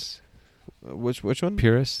Japan. Pyrrhus? Which one?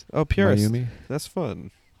 Pyrrhus. Oh, Pyrrhus. Mayumi. That's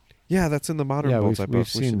fun. Yeah, that's in the modern bonsai. We've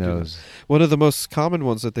seen those. One of the most common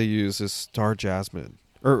ones that they use is star jasmine.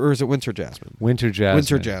 Or is it winter jasmine? Winter jasmine.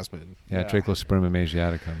 Winter jasmine. Yeah, Trachlospermum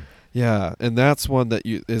asiaticum. Yeah, and that's one that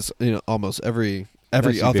is almost every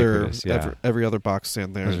other box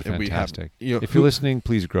stand there. Those are and fantastic. We have, if you're listening,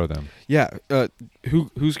 please grow them. Yeah,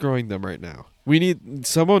 who's growing them right now? We need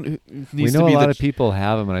someone who needs to be. We know a lot of people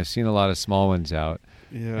have them, and I've seen a lot of small ones out.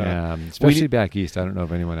 Yeah, especially back east. I don't know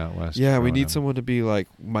of anyone out west. Yeah, we need someone to be like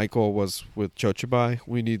Michael was with Chochibai.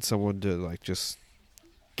 We need someone to just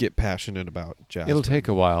get passionate about jasmine. It'll take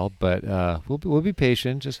a while, but we'll be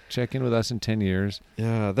patient. Just check in with us in 10 years.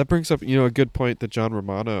 Yeah, that brings up a good point that John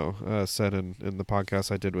Romano said in the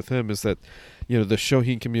podcast I did with him is that the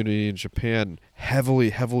shohin community in Japan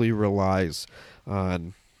heavily relies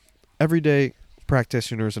on everyday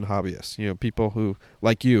practitioners and hobbyists, people who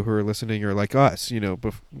like you who are listening or like us,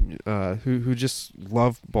 who just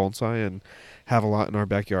love bonsai and have a lot in our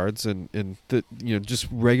backyards and just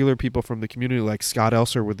regular people from the community like Scott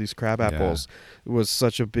Elser with these crab apples was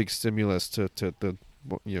such a big stimulus to the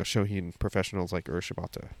shohin professionals like Ur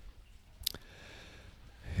Shibata.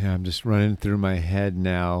 Yeah, I'm just running through my head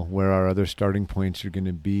now where our other starting points are going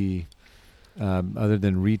to be, other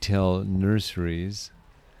than retail nurseries.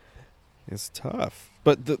 It's tough.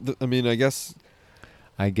 But, I mean, I guess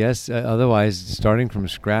otherwise starting from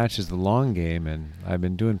scratch is the long game, and I've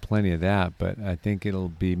been doing plenty of that, but I think it'll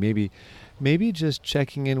be maybe just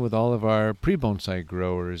checking in with all of our pre-bonsai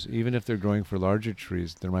growers. Even if they're growing for larger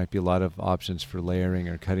trees, there might be a lot of options for layering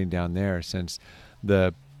or cutting down there, since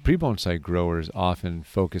the pre-bonsai growers often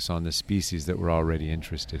focus on the species that we're already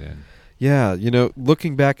interested in. Yeah,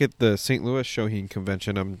 looking back at the St. Louis Shohin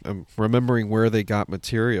convention, I'm remembering where they got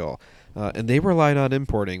material. And they relied on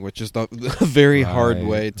importing, which is the very hard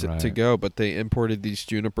way to go. But they imported these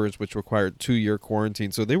junipers, which required 2-year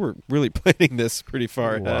quarantine. So they were really planning this pretty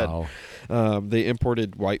far ahead. Wow. They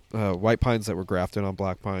imported white pines that were grafted on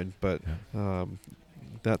black pine, but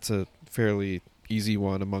that's a fairly easy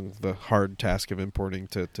one among the hard task of importing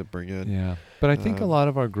to bring in. Yeah, but I think a lot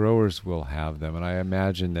of our growers will have them, and I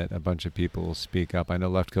imagine that a bunch of people will speak up. I know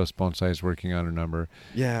Left Coast Bonsai is working on a number.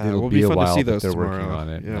 Yeah, it'll be a fun while to see that those they're tomorrow. working on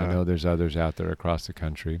it. Yeah. I know there's others out there across the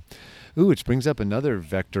country. Ooh, which brings up another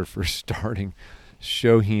vector for starting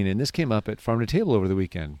Shohin, and this came up at Farm to Table over the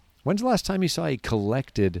weekend. When's the last time you saw a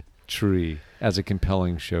collected tree as a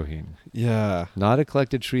compelling Shohin? Yeah. Not a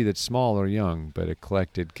collected tree that's small or young, but a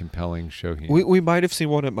collected, compelling Shohin. We might have seen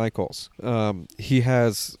one at Michael's. He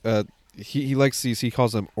has he likes these. He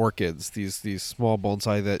calls them orchids. These small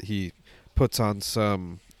bonsai that he puts on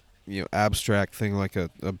some abstract thing like a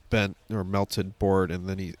bent or melted board, and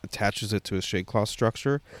then he attaches it to a shade cloth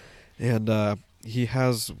structure. And he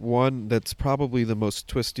has one that's probably the most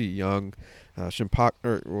twisty young shimpaku,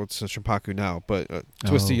 or well, it's a shimpaku now, but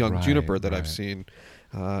twisty young juniper that I've seen.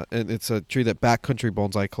 And it's a tree that Backcountry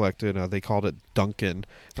Bonsai collected. They called it Duncan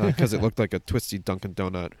because it looked like a twisty Dunkin'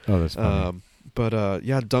 Donut. Oh, that's funny. But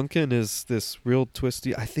yeah, Duncan is this real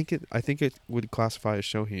twisty. I think it would classify as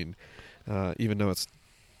Shohin, even though it's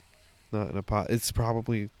not in a pot. It's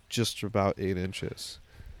probably just about 8 inches.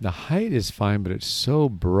 The height is fine, but it's so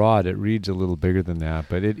broad it reads a little bigger than that.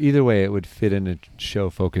 But either way, it would fit in a show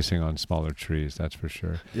focusing on smaller trees, that's for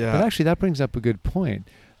sure. Yeah. But actually, that brings up a good point.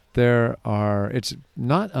 It's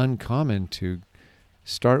not uncommon to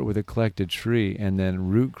start with a collected tree and then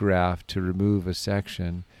root graft to remove a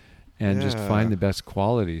section and just find the best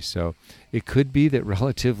quality. So it could be that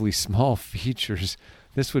relatively small features,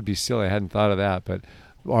 this would be silly, I hadn't thought of that, but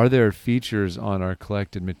are there features on our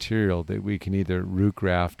collected material that we can either root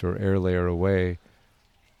graft or air layer away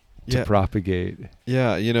to propagate?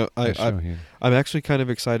 Yeah, I'm actually kind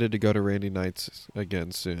of excited to go to Randy Knight's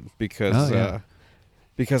again soon because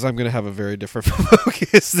I'm going to have a very different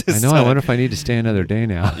focus this time. I wonder if I need to stay another day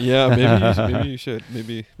now. Yeah, maybe you should.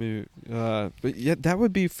 Maybe. But yeah, that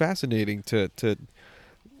would be fascinating to.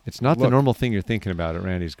 It's not the normal thing you're thinking about at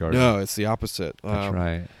Randy's garden. No, it's the opposite. That's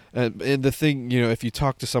right. And the thing, if you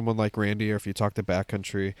talk to someone like Randy, or if you talk to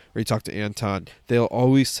Backcountry, or you talk to Anton, they'll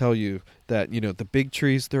always tell you that the big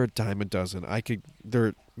trees, they're a dime a dozen.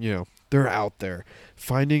 They're out there.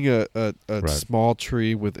 Finding a small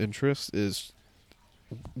tree with interest is.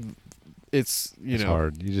 It's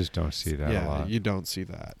hard. You just don't see that a lot. You don't see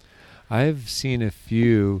that. I've seen a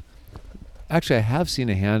few. Actually, I have seen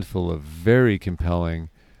a handful of very compelling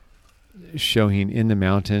Shohin in the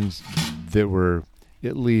mountains that were,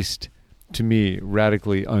 at least to me,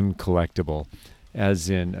 radically uncollectible, as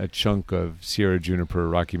in a chunk of Sierra juniper,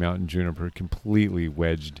 Rocky Mountain juniper, completely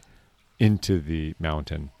wedged into the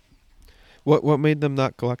mountain. What made them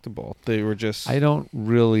not collectible? They were just. I don't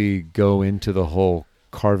really go into the whole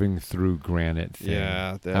carving through granite thing.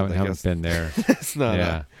 Yeah, I haven't been there. It's not.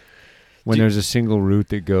 Yeah. When there's a single root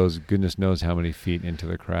that goes goodness knows how many feet into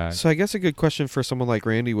the crack. So I guess a good question for someone like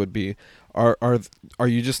Randy would be, are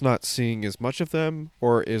you just not seeing as much of them,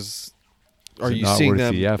 or are you not seeing worth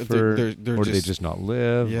them? The effort, they're or do they just not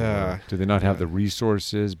live? Yeah. Do they not have the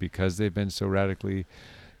resources because they've been so radically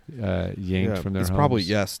yanked from their homes? It's probably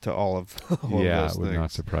yes to all of those it would things.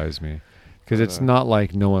 Not surprise me. Because it's not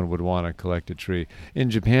like no one would want to collect a tree.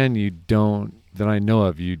 In Japan, that I know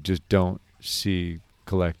of, you just don't see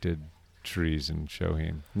collected trees in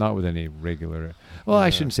Shohin. Not with any regular. Well, I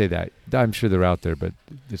shouldn't say that. I'm sure they're out there, but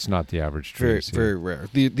it's not the average tree. Very, very rare.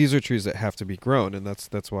 These are trees that have to be grown, and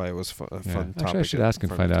that's why it was a fun topic. Actually, I should ask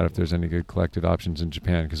and find out if there's any good collected options in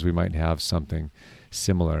Japan, because we might have something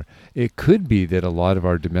similar. It could be that a lot of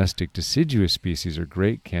our domestic deciduous species are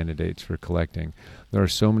great candidates for collecting. There are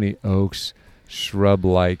so many oaks,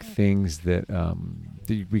 shrub-like things that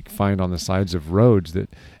we find on the sides of roads that,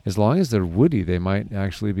 as long as they're woody, they might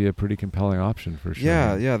actually be a pretty compelling option for sure.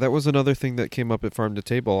 Yeah. That was another thing that came up at Farm to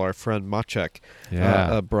Table. Our friend Maciek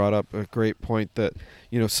brought up a great point that,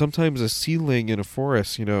 sometimes a seedling in a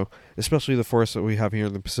forest, especially the forest that we have here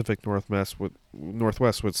in the Pacific Northwest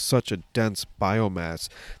with such a dense biomass,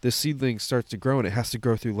 the seedling starts to grow and it has to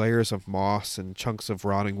grow through layers of moss and chunks of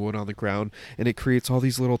rotting wood on the ground, and it creates all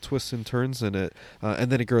these little twists and turns in it,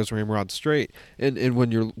 and then it grows ramrod straight. And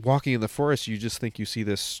when you're walking in the forest, you just think you see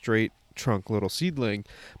this straight trunk little seedling,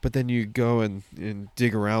 but then you go and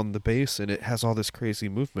dig around the base and it has all this crazy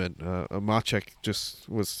movement. Maciek just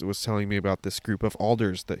was telling me about this group of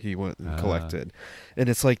alders that he went and collected, and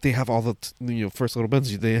it's like they have all the first little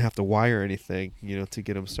bends. They didn't have to wire anything to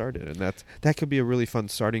get them started, and that could be a really fun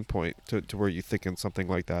starting point to where you thicken something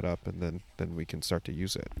like that up, and then we can start to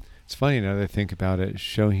use it. It's funny now that I think about it.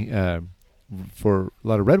 For a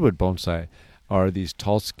lot of redwood bonsai are these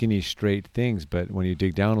tall, skinny, straight things, but when you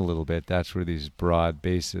dig down a little bit, that's where these broad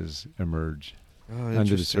bases emerge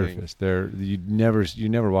under the surface. You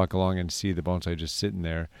never walk along and see the bonsai just sitting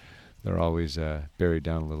there. They're always buried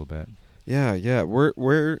down a little bit. Yeah.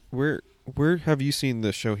 Where have you seen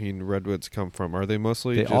the Shohin redwoods come from? Are they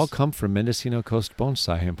mostly? They all come from Mendocino Coast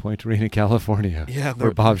Bonsai in Point Arena, California. Yeah,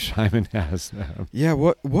 where Bob Scheiman has them. Yeah,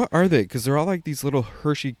 what are they? Because they're all like these little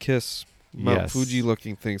Hershey Kiss Mount Fuji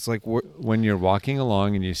looking things. Like when you're walking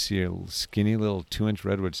along and you see a skinny little 2-inch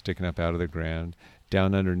redwood sticking up out of the ground,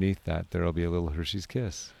 down underneath that there'll be a little Hershey's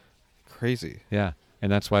Kiss. Crazy. Yeah, and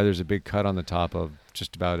that's why there's a big cut on the top of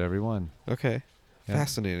just about every one. Okay, yeah.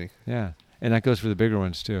 Fascinating. Yeah, and that goes for the bigger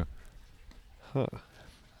ones too. Huh.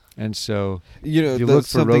 And so you look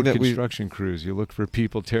for road construction crews. You look for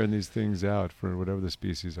people tearing these things out for whatever the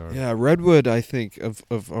species are. Yeah, redwood, I think,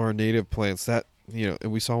 of our native plants, that,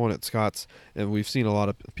 and we saw one at Scott's, and we've seen a lot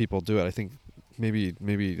of people do it. I think maybe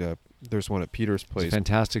there's one at Peter's place. It's a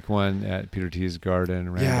fantastic one at Peter T's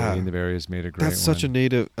garden. Randall in the area has made a great one. That's such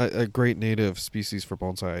a great native species for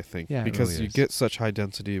bonsai, I think, because you get such high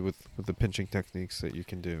density with the pinching techniques that you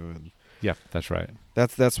can do. And yeah, that's right.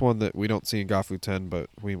 That's one that we don't see in Gafu 10, but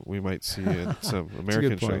we might see in some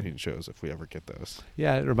American Shohin shows if we ever get those.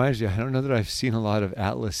 Yeah, it reminds you, I don't know that I've seen a lot of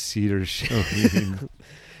Atlas cedar Shohin.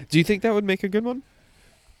 Do you think that would make a good one?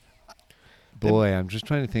 Boy, I'm just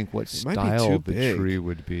trying to think what style the tree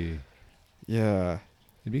would be. Yeah.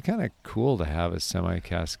 It'd be kind of cool to have a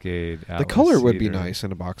semi-cascade Atlas The color cedar. would be nice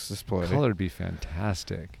in a box display. The color would be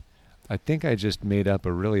fantastic. I think I just made up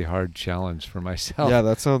a really hard challenge for myself. Yeah,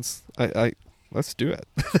 that sounds... let's do it.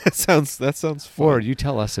 that sounds fun. Or you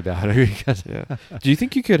tell us about it. Because yeah. Do you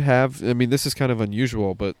think you could have... I mean, this is kind of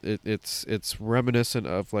unusual, but it's reminiscent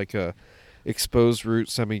of like a exposed root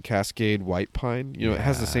semi-cascade white pine. It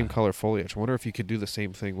has the same color foliage. I wonder if you could do the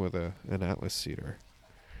same thing with an Atlas cedar.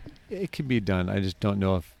 It can be done. I just don't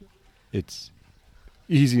know if it's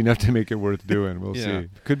easy enough to make it worth doing. We'll see.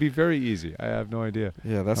 Could be very easy. I have no idea.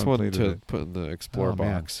 Yeah, that's one to put in the Explore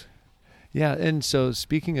box. Man. Yeah, and so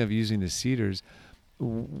speaking of using the cedars,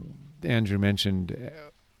 Andrew mentioned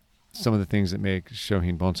some of the things that make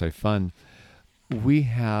Shohin bonsai fun.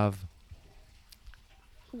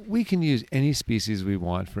 We can use any species we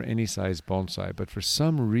want for any size bonsai, but for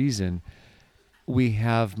some reason we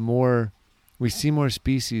see more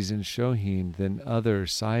species in Shohin than other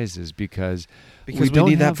sizes because we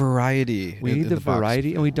need that variety. We need the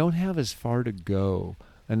variety, and we don't have as far to go.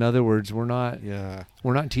 In other words, we're not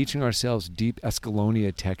teaching ourselves deep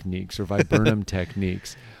Escallonia techniques or viburnum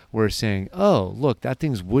techniques. We're saying, oh, look, that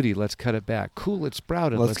thing's woody. Let's cut it back. Cool, it's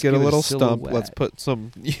sprouted. Let's get a little stump. Let's put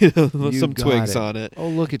some some twigs on it. Oh,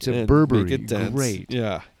 look, it's a Burberry. Make it dense. Great.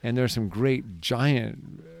 Yeah. And there's some great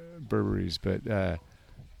giant Burberries, but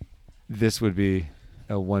this would be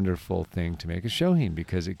a wonderful thing to make a Shohin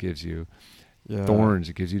because it gives you thorns,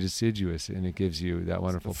 it gives you deciduous, and it gives you that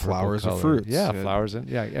wonderful flowers purple and color. fruits. Yeah, flowers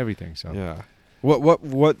and everything. So yeah.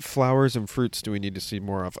 What flowers and fruits do we need to see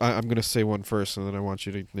more of? I'm going to say one first, and then I want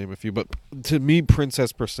you to name a few. But to me,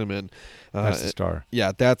 Princess Persimmon, that's the star.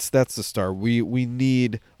 Yeah, that's the star. We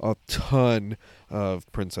need a ton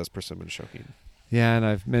of Princess Persimmon Shohin. Yeah, and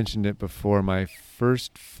I've mentioned it before. My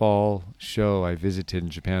first fall show I visited in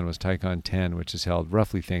Japan was Taikon 10, which is held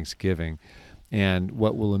roughly Thanksgiving. And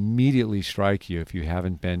what will immediately strike you if you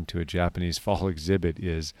haven't been to a Japanese fall exhibit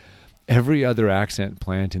is every other accent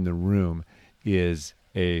plant in the room is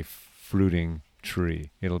a fruiting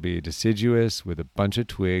tree. It'll be deciduous with a bunch of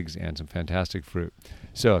twigs and some fantastic fruit.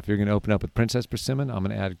 So if you're going to open up with Princess Persimmon, I'm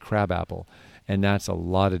going to add crabapple. And that's a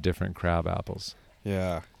lot of different crab apples.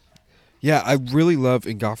 Yeah. Yeah, I really love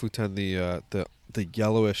in Gafu 10 the the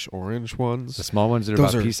yellowish orange ones. The small ones that are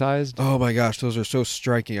Those about are- pea-sized? Oh my gosh, those are so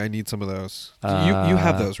striking. I need some of those. You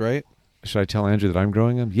have those, right? Should I tell Andrew that I'm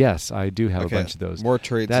growing them? Yes, I do have Okay. a bunch of those. More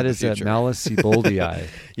trades. That in the is a future. Malus sieboldii,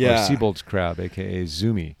 Yeah. or Siebold's crab, a.k.a.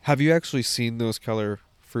 Zumi. Have you actually seen those color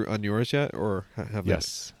fruit on yours yet, or have they?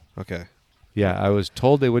 Yes. Okay. Yeah, I was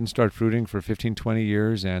told they wouldn't start fruiting for 15, 20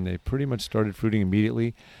 years, and they pretty much started fruiting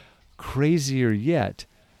immediately. Crazier yet,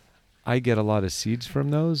 I get a lot of seeds from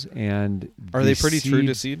those, and Are they pretty true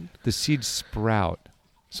to seed? The seeds sprout.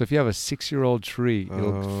 So if you have a 6-year-old tree,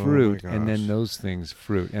 it'll Oh, fruit, my and then gosh. those things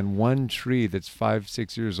fruit. And one tree that's 5,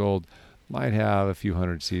 6 years old might have a few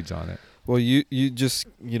hundred seeds on it. Well, you just,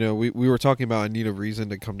 we were talking about I need a reason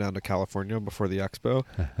to come down to California before the expo.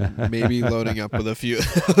 Maybe loading up with a few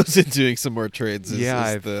of those and doing some more trades.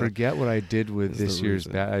 I forget what I did with is this the year's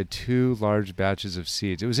reason. batch. I had 2 large batches of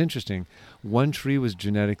seeds. It was interesting. One tree was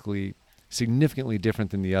genetically significantly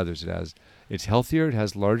different than the others. It's healthier, it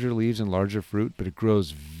has larger leaves and larger fruit, but it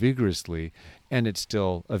grows vigorously, and it's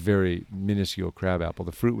still a very minuscule crabapple.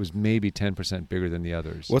 The fruit was maybe 10% bigger than the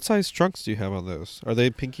others. What size trunks do you have on those? Are they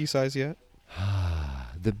pinky size yet?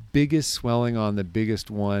 The biggest swelling on the biggest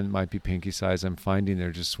one might be pinky size. I'm finding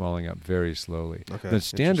they're just swelling up very slowly. Okay, The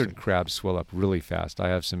standard interesting. crabs swell up really fast. I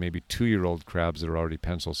have some maybe 2-year-old crabs that are already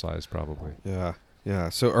pencil sized probably. Yeah.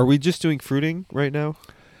 So are we just doing fruiting right now?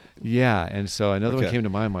 Yeah, and so another one Okay. came to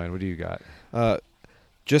my mind. What do you got?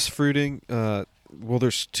 Just fruiting. Well,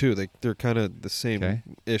 there's 2. They're kind of the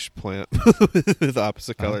same-ish plant with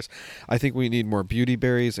opposite colors. I think we need more beauty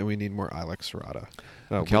berries and we need more Ilex serrata.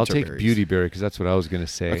 Okay, I'll take beautyberry because that's what I was going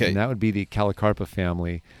to say. Okay. And that would be the Calicarpa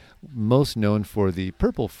family, most known for the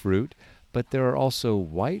purple fruit, but there are also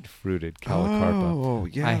white-fruited Calicarpa. Oh,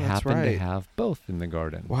 yeah, I that's happen to right. have both in the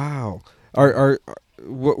garden. Wow.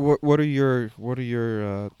 What are your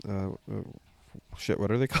shit?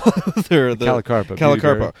 What are they called? They're the Calicarpa.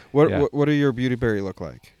 Calicarpa. beautyberry. Yeah. What do your beautyberry look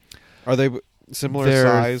like? Are they similar They're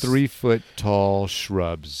size? 3-foot tall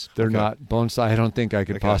shrubs. They're Okay. not bonsai. I don't think I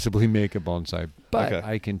could Okay. possibly make a bonsai, but Okay.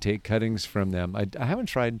 I can take cuttings from them. I haven't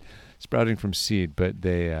tried sprouting from seed, but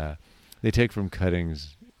they take from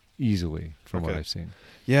cuttings easily from what Okay. I've seen.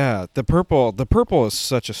 Yeah, the purple is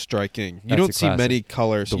such a striking. You That's don't a see classic. many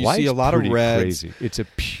colors. The You white's see a lot of pretty reds. crazy. It's a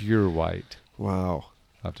pure white. Wow.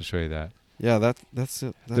 I'll have to show you that. Yeah, that's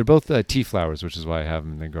it. They're both tea flowers, which is why I have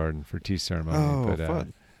them in the garden for tea ceremony. Oh, but,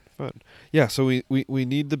 fun. Yeah, so we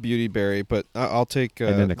need the beautyberry, but I'll take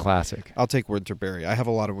and then the classic. I'll take winterberry. I have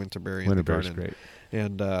a lot of winterberry in the Winterberry's garden. great.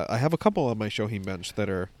 And I have a couple on my Shohin bench that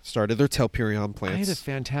are started. They're Telperion I had a plants.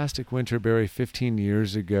 fantastic winterberry 15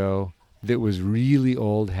 years ago that was really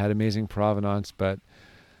old, had amazing provenance, but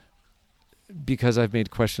because I've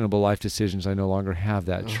made questionable life decisions, I no longer have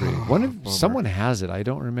that tree. Bummer. Someone has it. I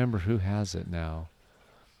don't remember who has it now.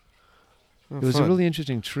 Oh, It was fun. a really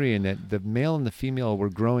interesting tree in that the male and the female were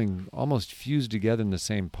growing almost fused together in the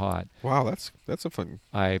same pot. Wow, that's a fun.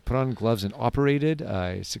 I put on gloves and operated.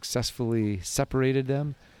 I successfully separated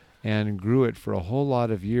them and grew it for a whole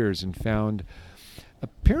lot of years and found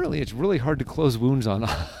apparently it's really hard to close wounds on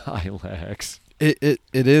Ilex. It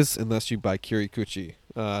is unless you buy Kirikuchi.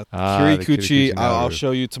 The Kirikuchi, Kirikuchi I'll Nauru.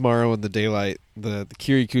 show you tomorrow in the daylight. The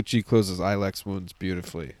Kirikuchi closes Ilex wounds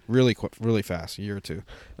beautifully, really really fast, a year or 2.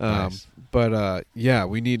 Nice. But yeah,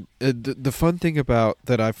 we need the fun thing about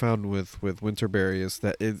that I found with winterberry is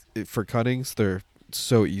that for cuttings they're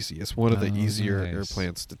so easy. It's one of the easier nice.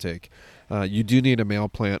 plants to take. You do need a male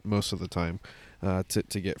plant most of the time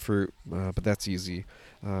to get fruit, but that's easy.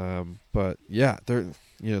 But yeah, they're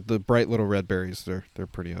the bright little red berries. They're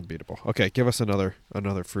pretty unbeatable. Okay, give us another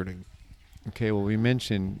fruiting. Okay, well, we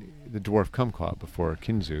mentioned the dwarf kumquat before,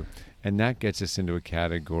 Kinzu, and that gets us into a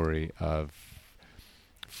category of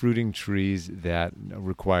fruiting trees that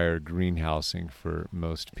require greenhousing for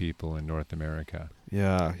most people in North America.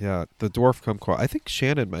 Yeah. The dwarf kumquat. I think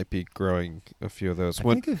Shannon might be growing a few of those.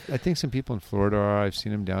 I think some people in Florida are. I've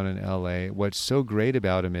seen them down in L.A. What's so great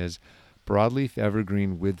about them is broadleaf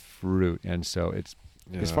evergreen with fruit, and so it's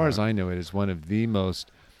as far as I know, it is one of the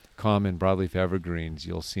most common broadleaf evergreens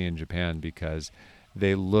you'll see in Japan because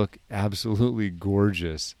they look absolutely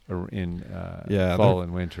gorgeous in fall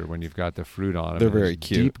and winter when you've got the fruit on them. They're And very there's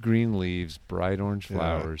cute. Deep green leaves, bright orange Yeah.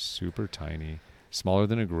 flowers, super tiny, smaller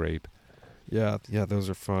than a grape. Yeah, those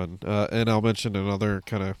are fun. And I'll mention another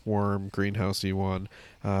kind of warm, greenhousey one.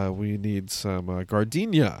 We need some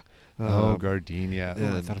gardenia. Gardenia. I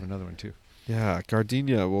and- thought of another one too. Yeah,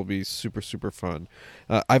 gardenia will be super, super fun.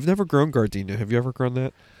 I've never grown gardenia. Have you ever grown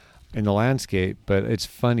that? In the landscape, but it's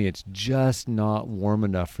funny. It's just not warm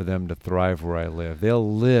enough for them to thrive where I live.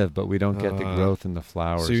 They'll live, but we don't get the growth in the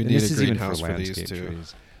flowers. so you And need this a is even greenhouse for for these landscape two.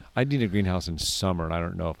 trees. I'd need a greenhouse in summer, and I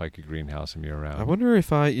don't know if I could greenhouse them year round. I wonder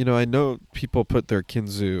if I know people put their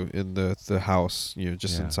kinzu in the house,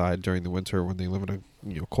 just Yeah. inside during the winter when they live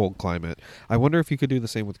in a cold climate. I wonder if you could do the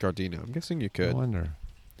same with gardenia. I'm guessing you I could. wonder.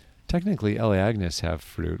 Technically, Elaeagnus have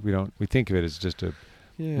fruit. We think of it as just a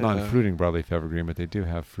Yeah. non-fruiting broadleaf evergreen, but they do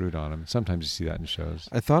have fruit on them. Sometimes you see that in shows.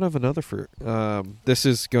 I thought of another fruit. This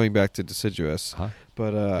is going back to deciduous, Huh?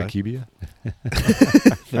 but Akebia?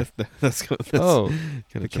 that's Oh, kind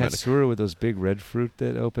the of dramatic. katsura with those big red fruit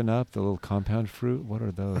that open up, the little compound fruit. What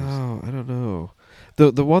are those? Oh, I don't know.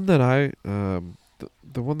 The one that I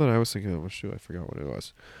the one that I was thinking of, I forgot what it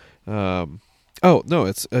was. Oh no,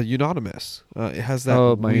 it's unanimous. It has that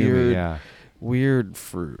Mayumi, weird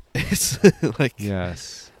fruit. It's like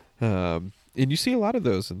yes. and you see a lot of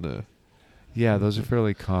those in the. Yeah, those are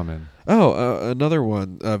fairly common. Oh, another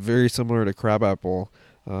one very similar to crabapple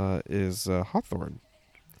is hawthorn.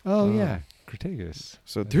 Oh, yeah, Crataegus.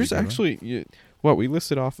 So That'd be there's a good one. actually we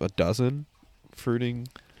listed off a dozen fruiting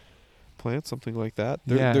plants, something like that.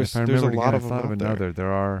 If I there's a remembered lot again, of I them thought of out there.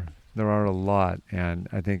 another. There are a lot, and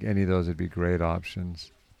I think any of those would be great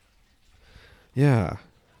options. Yeah,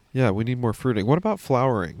 we need more fruiting. What about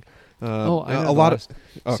flowering? I know a the lot last-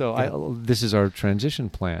 of. So this is our transition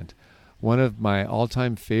plant. One of my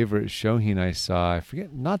all-time favorite shohin I saw, I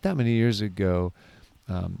forget, not that many years ago,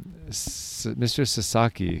 Mr.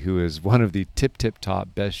 Sasaki, who is one of the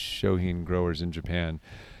tip-top best shohin growers in Japan,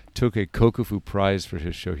 took a Kokufu prize for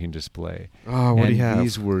his shohin display. Oh, what do And you have?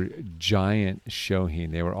 these were giant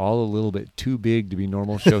shohin. They were all a little bit too big to be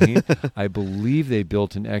normal shohin. I believe they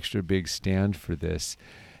built an extra big stand for this,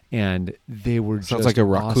 and they were Sounds just like a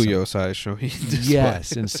awesome. rakuyo size shohin display.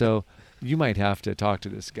 Yes, and so you might have to talk to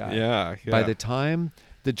this guy. Yeah. By the time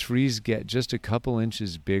the trees get just a couple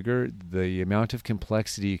inches bigger, the amount of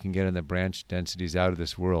complexity you can get in the branch density is out of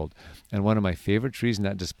this world. And one of my favorite trees in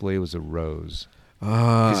that display was a rose,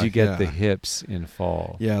 because you get the hips in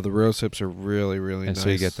fall. Yeah, the rose hips are really, really and nice. so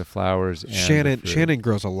you get the flowers. And Shannon the fruit. Shannon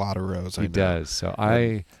grows a lot of rose. I He know. does. So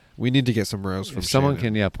we need to get some rose from if someone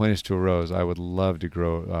Shannon. can point us to a rose, I would love to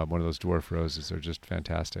grow one of those dwarf roses. They're just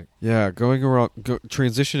fantastic. Yeah, going around,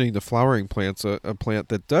 transitioning to flowering plants, a plant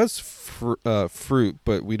that does fruit,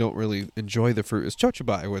 but we don't really enjoy the fruit is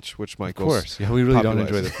chochibai, which Michael's. Of course, yeah, we really don't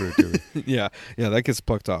popularized. enjoy the fruit, do we? yeah, that gets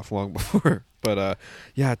plucked off long before. But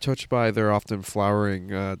chochibai, they're often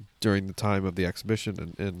flowering during the time of the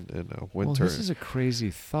exhibition in winter. Well, this is a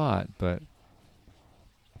crazy thought, but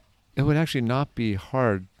it would actually not be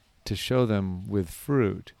hard to show them with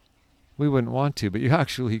fruit. We wouldn't want to, but you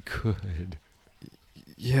actually could.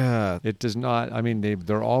 Yeah. It does not. I mean,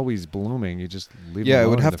 they're always blooming. You just leave them Yeah, it alone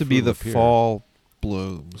would and have the to be fruit will the appear. fall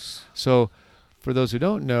blooms. So, for those who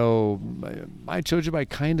don't know, my chochibai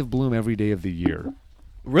kind of bloom every day of the year.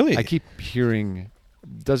 Really? I keep hearing,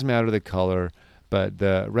 doesn't matter the color, but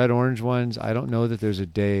the red-orange ones, I don't know that there's a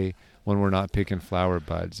day when we're not picking flower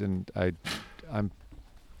buds. And I'm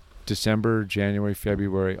December, January,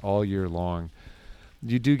 February, all year long.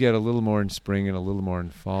 You do get a little more in spring and a little more in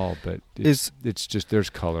fall, but it's just there's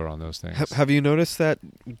color on those things. Have you noticed that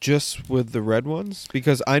just with the red ones?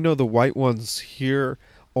 Because I know the white ones here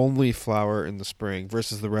only flower in the spring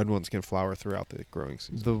versus the red ones can flower throughout the growing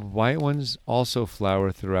season. The white ones also flower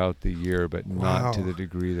throughout the year, but not to the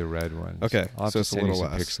degree the red ones. Okay, I'll have so to it's a send you little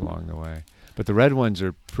some less. pics along the way. But the red ones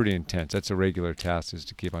are pretty intense. That's a regular task, is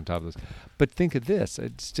to keep on top of those. But think of this.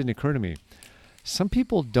 It just didn't occur to me. Some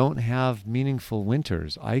people don't have meaningful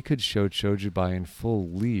winters. I could show chojibai in full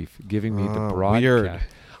leaf, giving me the broad weird. cap.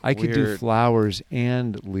 I could do Weird. flowers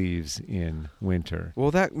and leaves in winter. Well,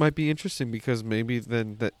 that might be interesting because maybe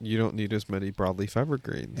then that you don't need as many broadleaf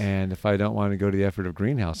evergreens. And if I don't want to go to the effort of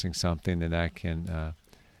greenhousing something, then I can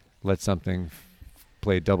let something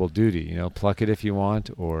play double duty. Pluck it if you want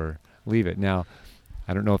or leave it. Now,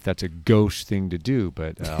 I don't know if that's a gauche thing to do,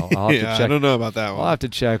 but I'll have to check. I don't know about that one. I'll have to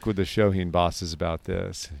check with the Shohin bosses about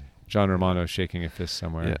this. John Romano shaking a fist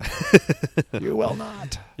somewhere. Yeah. You will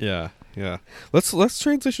not. Yeah. Let's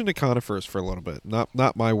transition to conifers for a little bit.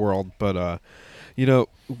 Not my world, but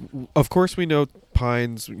of course we know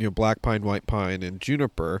pines, black pine, white pine, and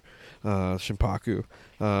juniper, shimpaku.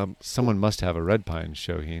 Someone must have a red pine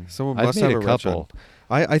Shohin. Someone I've must made have a a red couple.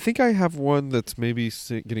 I think I have one that's maybe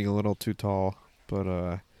getting a little too tall, but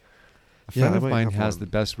A yeah, friend I of might mine have has one. the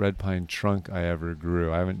best red pine trunk I ever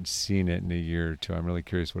grew. I haven't seen it in a year or two. I'm really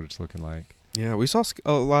curious what it's looking like. Yeah, we saw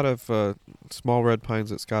a lot of small red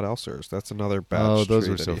pines at Scott Elser's. That's another batch. Oh, those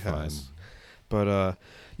tree were that so he fun. has. But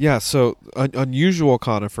yeah, so unusual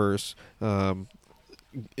conifers.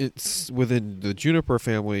 It's within the juniper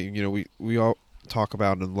family. We all talk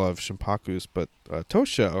about and love Shinpakus, but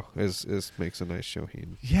Tosho makes a nice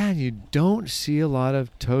Shohin. Yeah, and you don't see a lot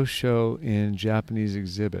of Tosho in Japanese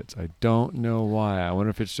exhibits. I don't know why. I wonder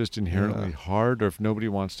if it's just inherently hard or if nobody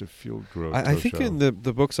wants to field grow Tosho. I think in the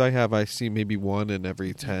books I have, I see maybe 1 in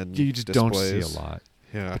every 10 You just displays. don't see a lot.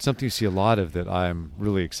 Yeah. But something you see a lot of that I'm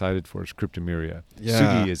really excited for is Cryptomeria. Yeah.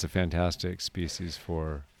 Sugi is a fantastic species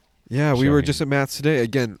for... Yeah, we were Shohin. just at Matt's today.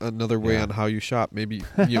 Again, another way Yeah. on how you shop. Maybe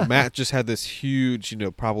Matt just had this huge,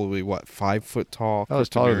 probably 5 foot tall. Oh, it's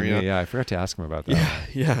taller than Cryptomeria. me. Yeah, I forgot to ask him about that.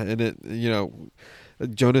 Yeah, and it,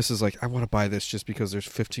 Jonas is like, I want to buy this just because there's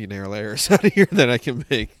 15 air layers out of here that I can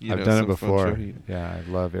make. I've done it some fun before. Shohin. Yeah, I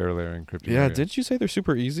love air layer and Cryptomeria. Yeah, didn't you say they're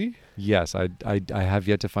super easy? Yes, I have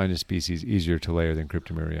yet to find a species easier to layer than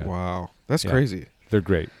Cryptomeria. Wow, that's Yeah. crazy. They're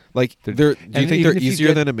great. Like, They're- do you and think even they're if you easier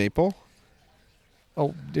get- than a maple?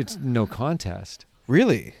 Oh, it's no contest.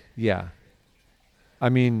 Really? Yeah. I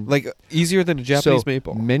mean, Like easier than a Japanese so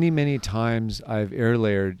maple? Many times I've air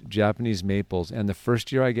layered Japanese maples, and the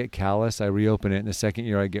first year I get callus, I reopen it, and the second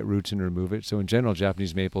year I get roots and remove it. So in general,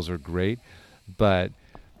 Japanese maples are great, but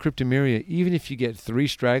Cryptomeria, even if you get 3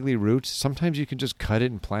 straggly roots, sometimes you can just cut it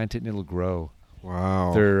and plant it, and it'll grow.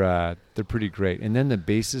 Wow. They're pretty great, and then the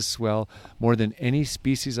bases swell more than any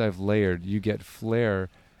species I've layered. You get flare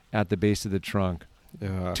at the base of the trunk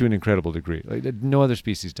Yeah. to an incredible degree. Like no other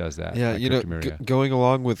species does that. Yeah, like you know, Cryptomeria. going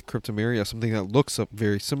along with Cryptomeria, something that looks up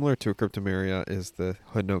very similar to a Cryptomeria is the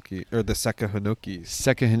Hinoki, or the Seka Hinokis.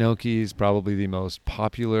 Seka Hinoki is probably the most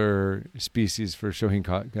popular species for Shohin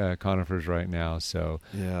conifers right now. So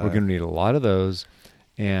Yeah. we're going to need a lot of those.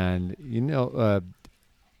 And,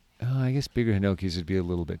 I guess bigger Hinokis would be a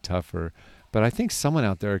little bit tougher. But I think someone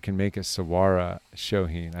out there can make a Sawara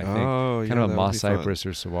Shohin. I think kind of a moss cypress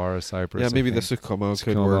or Sawara cypress. Yeah, I maybe the think. Tsukumo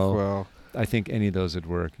could work Tsukumo. well. I think any of those would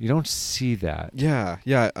work. You don't see that. Yeah,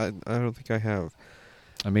 I don't think I have.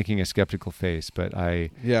 I'm making a skeptical face, but I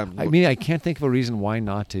Yeah. mean, I can't think of a reason why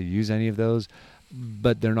not to use any of those,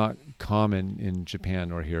 but they're not common in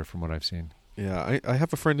Japan or here from what I've seen. Yeah, I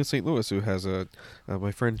have a friend in St. Louis who has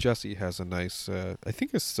my friend Jesse has a nice, I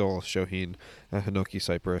think it's still Shohin, Hinoki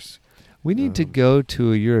cypress. We need to go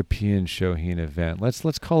to a European Shohin event.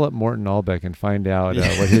 Let's call up Morten Albeck and find out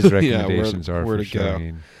what his Yeah, recommendations are where for to go.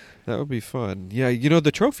 Shohin. That would be fun. Yeah,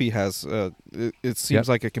 the trophy has, it seems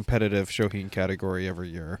like a competitive Shohin category every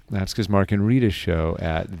year. That's because Mark and Rita show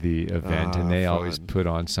at the event, and they always fun. put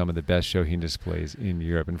on some of the best Shohin displays in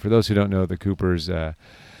Europe. And for those who don't know, the Coopers,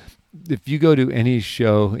 if you go to any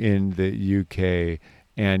show in the UK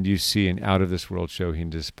and you see an out-of-this-world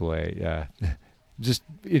Shohin display, just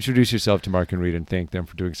introduce yourself to Mark and Rita and thank them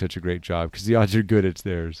for doing such a great job, because the odds are good it's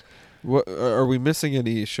theirs. What are we missing?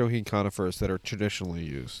 Any Shohin conifers that are traditionally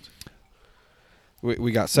used?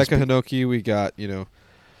 We got Seka Hinoki. We got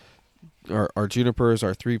our junipers,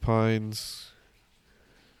 our 3 pines.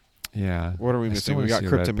 Yeah. What are we I still missing? We wanna got see a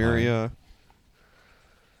red Cryptomeria.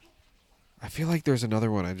 I feel like there's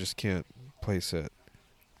another one. I just can't place it.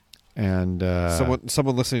 And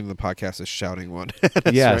Someone listening to the podcast is shouting one. at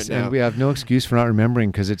us yes, right now. and we have no excuse for not remembering,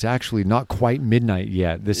 because it's actually not quite midnight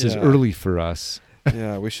yet. This is Yeah. early for us.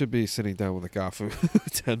 Yeah, we should be sitting down with a Gafu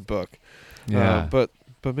 10 book. Yeah. But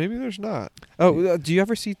maybe there's not. Oh, do you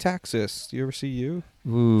ever see Taxus? Do you ever see you?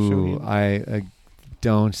 Ooh, Shohin? I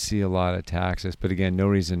don't see a lot of taxes, but again, no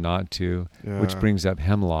reason not to. Which Yeah. brings up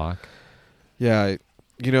hemlock. Yeah,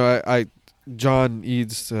 I John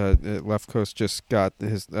Eads at Left Coast just got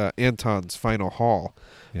his Anton's final haul.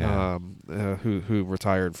 Yeah. Who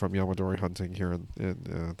retired from Yamadori hunting here in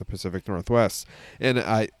the Pacific Northwest, and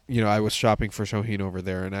I was shopping for Shohin over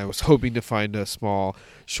there, and I was hoping to find a small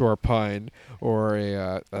shore pine or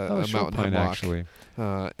a short mountain pine, hemlock, actually.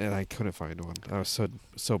 and I couldn't find one. I was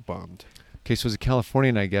so bummed. Okay, so as a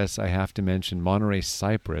Californian, I guess I have to mention Monterey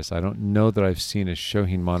cypress. I don't know that I've seen a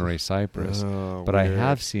Shohin Monterey cypress, Oh, but I weird.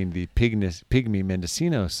 have seen the Pygmy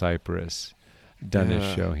Mendocino cypress done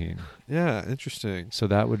as Yeah. Shohin. Yeah, interesting. So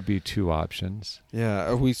that would be 2 options.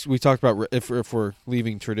 Yeah, we talked about if we're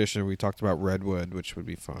leaving tradition, we talked about redwood, which would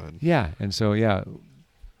be fun. Yeah, and so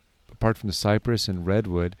apart from the cypress and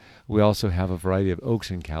redwood, we also have a variety of oaks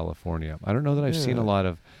in California. I don't know that I've seen a Yeah. lot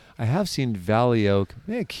of. I have seen valley oak,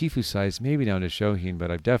 Kifu size, maybe down to Shohin,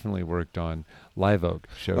 but I've definitely worked on live oak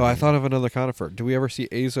Shohin. Oh, I thought of another conifer. Do we ever see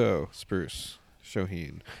Azo spruce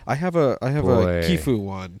Shohin? I have a Boy. Kifu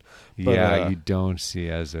one. But, yeah, you don't see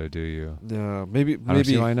Ezo, do you? No, maybe I don't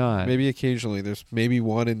see why not. Maybe occasionally there's maybe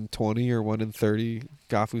 1 in 20 or 1 in 30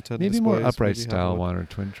 Gafu 10 Maybe displays. more upright maybe have style one or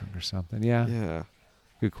twin trunk or something. Yeah. Yeah.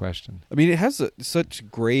 Good question. I mean, it has such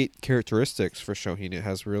great characteristics for Shohin. It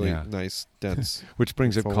has really Yeah. nice, dense. Which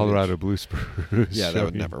brings up foliage. Colorado blue spruce. Yeah, that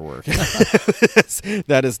would Shohin. never work.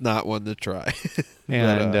 That is not one to try.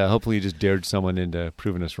 And But, hopefully you just dared someone into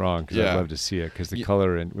proving us wrong, because Yeah. I'd love to see it, because the You-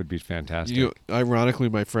 color would be fantastic. ironically,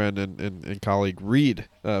 my friend and colleague Reed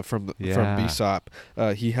from Yeah.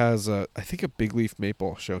 BSOP, he has I think a big leaf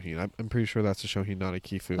maple Shohin. I'm pretty sure that's a Shohin, not a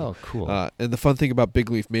Kifu. Oh, cool. And the fun thing about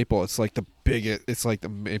big leaf maple, it's like the biggest. It's like the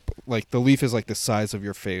maple, like the leaf is like the size of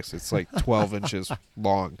your face. It's like 12 inches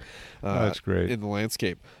long. That's great. In the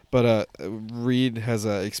landscape. But Reed has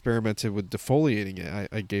experimented with defoliating it.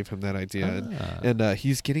 I gave him that idea, and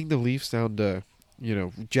he's getting the leaves down to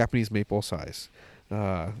Japanese maple size.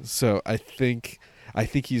 So I think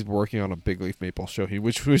he's working on a big leaf maple Shohin,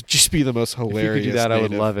 which would just be the most If you hilarious. could do that, I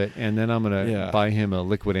would native. love it. And then I'm going to Yeah. buy him a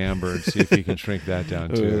liquid amber and see if he can shrink that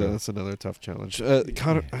down Oh, too. that's another tough challenge.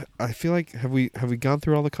 I feel like have we gone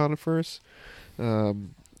through all the conifers?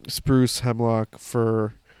 Spruce, hemlock,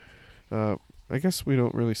 fir. I guess we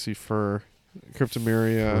don't really see fir.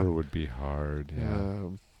 Cryptomeria. Fir would be hard. Yeah.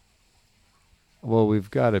 Um, Well, we've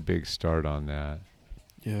got a big start on that.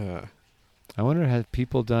 yeah. I wonder, have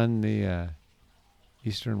people done the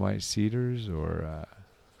eastern white cedars or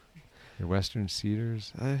the western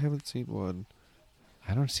cedars? I haven't seen one.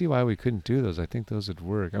 I don't see why we couldn't do those. I think those would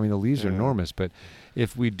work. I mean, the leaves are Yeah. enormous, but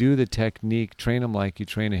if we do the technique, train them like you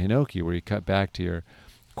train a hinoki, where you cut back to your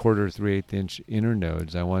 1/4 3/8 inch inner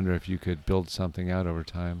nodes, I wonder if you could build something out over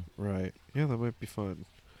time. Right. Yeah, that might be fun.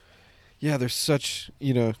 Yeah, there's such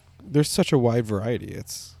a wide variety.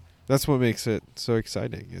 That's what makes it so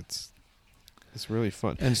exciting. It's really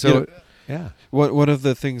fun. And You so, know, yeah. one of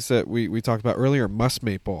the things that we talked about earlier, musk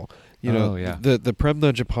maple. Oh, yeah. The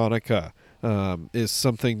Premna japonica is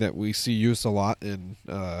something that we see used a lot in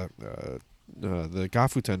the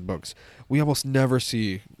Gafuten books. We almost never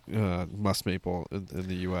see musk maple in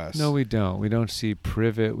the U.S. No, we don't. We don't see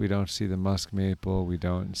privet. We don't see the musk maple. We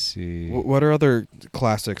don't see. What are other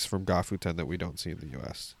classics from Gafuten that we don't see in the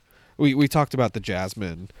U.S.? We talked about the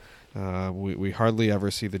jasmine. We hardly ever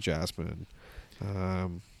see the jasmine.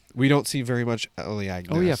 We don't see very much Elaeagnus.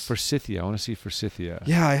 Oh yeah, forsythia. I want to see forsythia.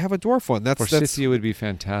 Yeah, I have a dwarf one. Forsythia would be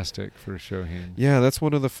fantastic for Shohin. Yeah, that's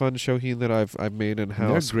one of the fun Shohin that I've made in And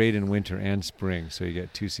house. they're great in winter and spring, so you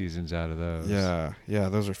get 2 seasons out of those. Yeah,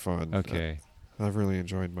 those are fun. Okay. I've really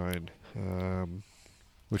enjoyed mine.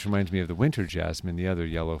 Which reminds me of the winter jasmine, the other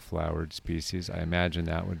yellow flowered species. I imagine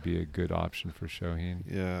that would be a good option for Shohin.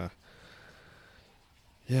 Yeah.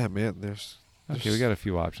 Yeah, man. There's Okay, we got a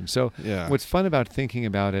few options. So yeah. what's fun about thinking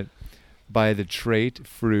about it by the trait,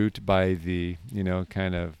 fruit, by the,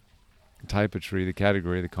 kind of type of tree, the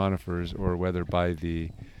category, the conifers, or whether by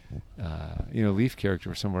the, leaf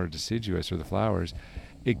character or somewhere deciduous or the flowers,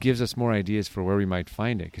 it gives us more ideas for where we might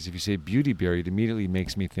find it. Because if you say beautyberry, it immediately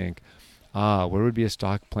makes me think, where would be a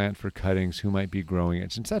stock plant for cuttings? Who might be growing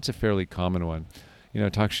it? Since that's a fairly common one.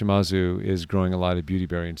 Takushimazu is growing a lot of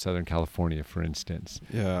beautyberry in Southern California, for instance.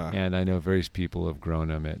 Yeah. And I know various people have grown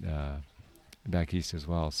them at back east as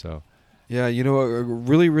well. So Yeah, a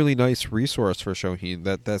really, really nice resource for Shohin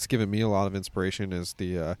that's given me a lot of inspiration is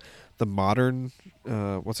the modern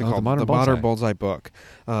what's it called? The Modern Modern Bonsai. Bonsai book,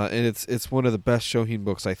 and it's one of the best Shohin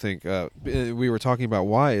books I think. We were talking about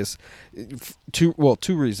why is two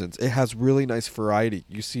reasons. It has really nice variety.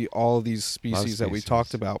 You see all of these species that we species.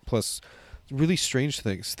 talked about, plus really strange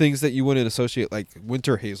things that you wouldn't associate, like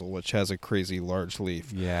winter hazel, which has a crazy large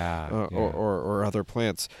leaf. yeah. Or other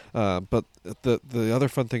plants. But the other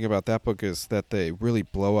fun thing about that book is that they really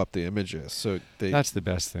blow up the images. So That's the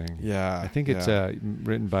best thing. yeah. I think it's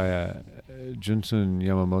written by Junsun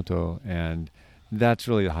Yamamoto, and that's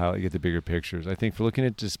really the highlight. You get the bigger pictures. I think for looking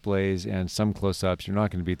at displays and some close-ups, you're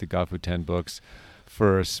not going to beat the Gafuten books.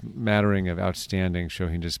 For a smattering of outstanding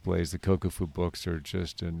Shohin displays, the Kokufu books are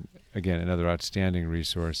just, another outstanding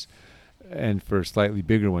resource. And for slightly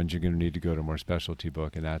bigger ones, you're going to need to go to a more specialty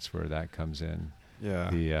book, and that's where that comes in. Yeah.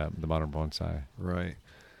 The Modern Bonsai. Right.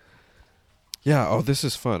 Yeah. Oh, this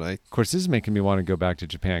is fun. Of course, this is making me want to go back to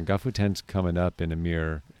Japan. Gafuten's coming up in a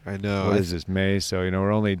mere, I know. what is this, May? So,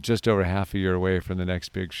 we're only just over half a year away from the next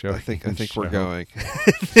big show. I think we're show. going.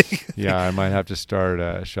 Yeah, I might have to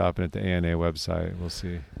start shopping at the ANA website. We'll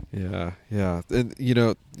see. Yeah. And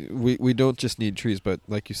we don't just need trees, but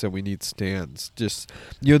like you said, we need stands. Just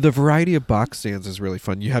the variety of box stands is really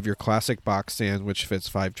fun. You have your classic box stand which fits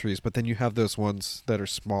 5 trees, but then you have those ones that are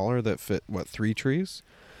smaller that fit 3 trees.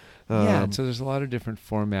 So there's a lot of different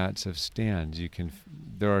formats of stands.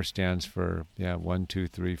 There are stands for 1, 2,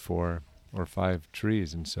 3, 4, or 5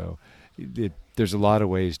 trees. And so there's a lot of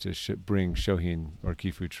ways to bring Shohin or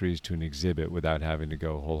Kifu trees to an exhibit without having to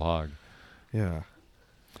go whole hog. Yeah.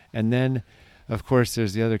 And then, of course,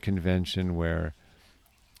 there's the other convention where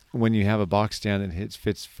when you have a box stand that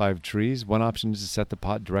fits 5 trees, one option is to set the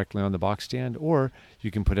pot directly on the box stand, or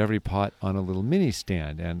you can put every pot on a little mini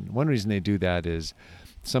stand. And one reason they do that is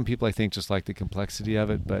some people, I think, just like the complexity of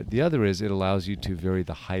it, but the other is it allows you to vary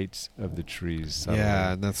the heights of the trees subtly.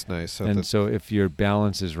 Yeah, and that's nice. So if your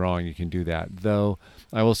balance is wrong, you can do that. Though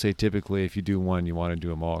I will say typically if you do one, you want to do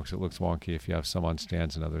them all because it looks wonky if you have some on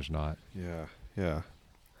stands and others not. Yeah.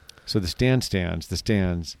 So the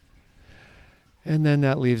stands. And then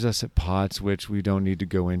that leaves us at pots, which we don't need to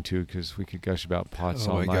go into because we could gush about pots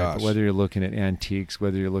all night. Gosh. But whether you're looking at antiques,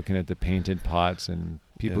 whether you're looking at the painted pots, and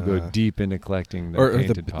people go deep into collecting the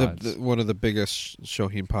painted pots. One of the biggest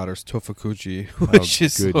Shohin potters, Tofukuji, which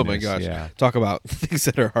is, goodness, oh my gosh, yeah. Talk about things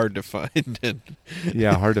that are hard to find.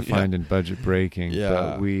 Hard to find and budget breaking. Yeah.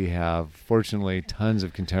 But we have, fortunately, tons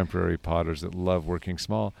of contemporary potters that love working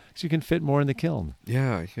small so you can fit more in the kiln.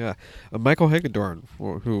 Yeah. Michael Hagedorn,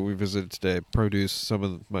 who we visited today, produced some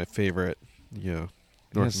of my favorite,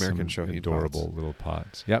 North American Shohin adorable pots. little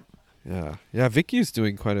pots. Yep. Yeah. Vicky's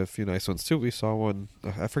doing quite a few nice ones too. We saw one.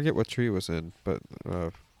 I forget what tree it was in, but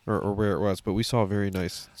or where it was, but we saw a very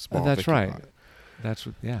nice small. That's Vicky right. pot. That's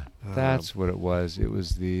what it was. It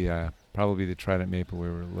was the probably the Trident maple we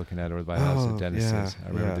were looking at over by the house at Dennis's. I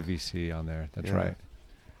remember the VC on there. That's right.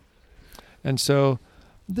 And so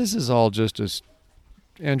this is all just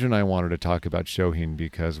Andrew and I wanted to talk about Shohin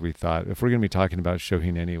because we thought if we're going to be talking about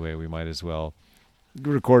Shohin anyway, we might as well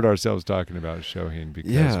record ourselves talking about Shohin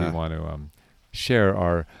because we want to share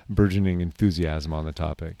our burgeoning enthusiasm on the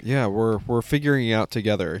topic. Yeah, we're figuring it out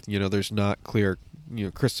together. There's not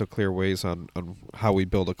crystal clear ways on how we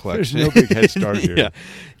build a collection. There's no big head start here.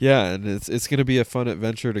 Yeah, and it's going to be a fun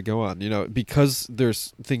adventure to go on. Because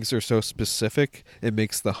things are so specific, it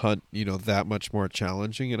makes the hunt that much more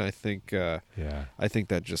challenging. And I think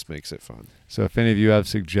that just makes it fun. So if any of you have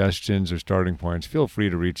suggestions or starting points, feel free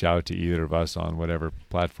to reach out to either of us on whatever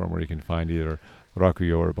platform where you can find either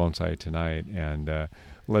Rakuyo or Bonsai Tonight, and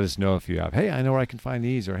let us know if you have. Hey, I know where I can find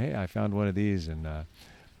these, or hey, I found one of these, and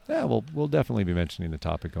we'll definitely be mentioning the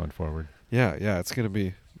topic going forward. Yeah, it's going to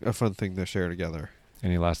be a fun thing to share together.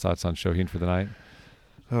 Any last thoughts on Shohin for the night?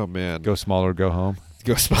 Oh man, go small or go home.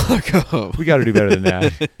 Go small or go home. We got to do better than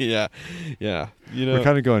that. Yeah. We're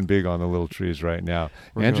kind of going big on the little trees right now.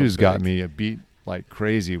 Andrew's got me a beat like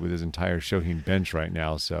crazy with his entire Shohin bench right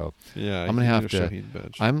now. So yeah, I'm gonna have to.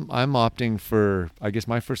 Bench. I'm opting for. I guess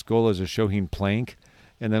my first goal is a Shohin plank,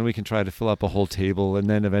 and then we can try to fill up a whole table, and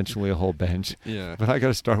then eventually a whole bench. Yeah. But I got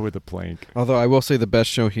to start with a plank. Although I will say the best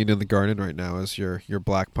Shohin in the garden right now is your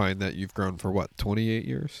black pine that you've grown for 28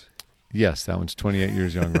 years. Yes, that one's 28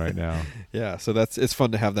 years young right now. Yeah, so it's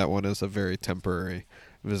fun to have that one as a very temporary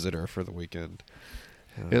visitor for the weekend.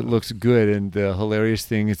 It looks good, and the hilarious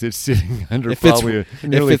thing is it's sitting under probably a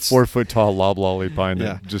nearly 4 foot tall loblolly pine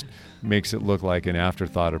that just makes it look like an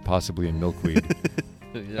afterthought or possibly a milkweed.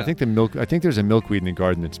 Yeah. I think there's a milkweed in the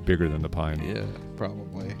garden that's bigger than the pine. Yeah,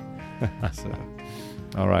 probably. So.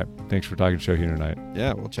 All right. Thanks for talking Shohin tonight.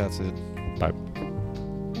 Yeah, we'll chat soon. Bye.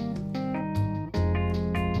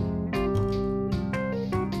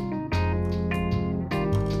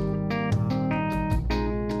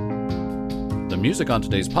 The music on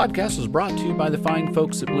today's podcast is brought to you by the fine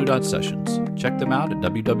folks at Blue Dot Sessions. Check them out at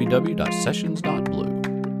www.sessions.blue.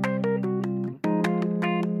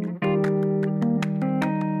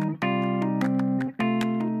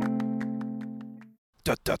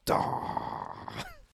 Da, da, da.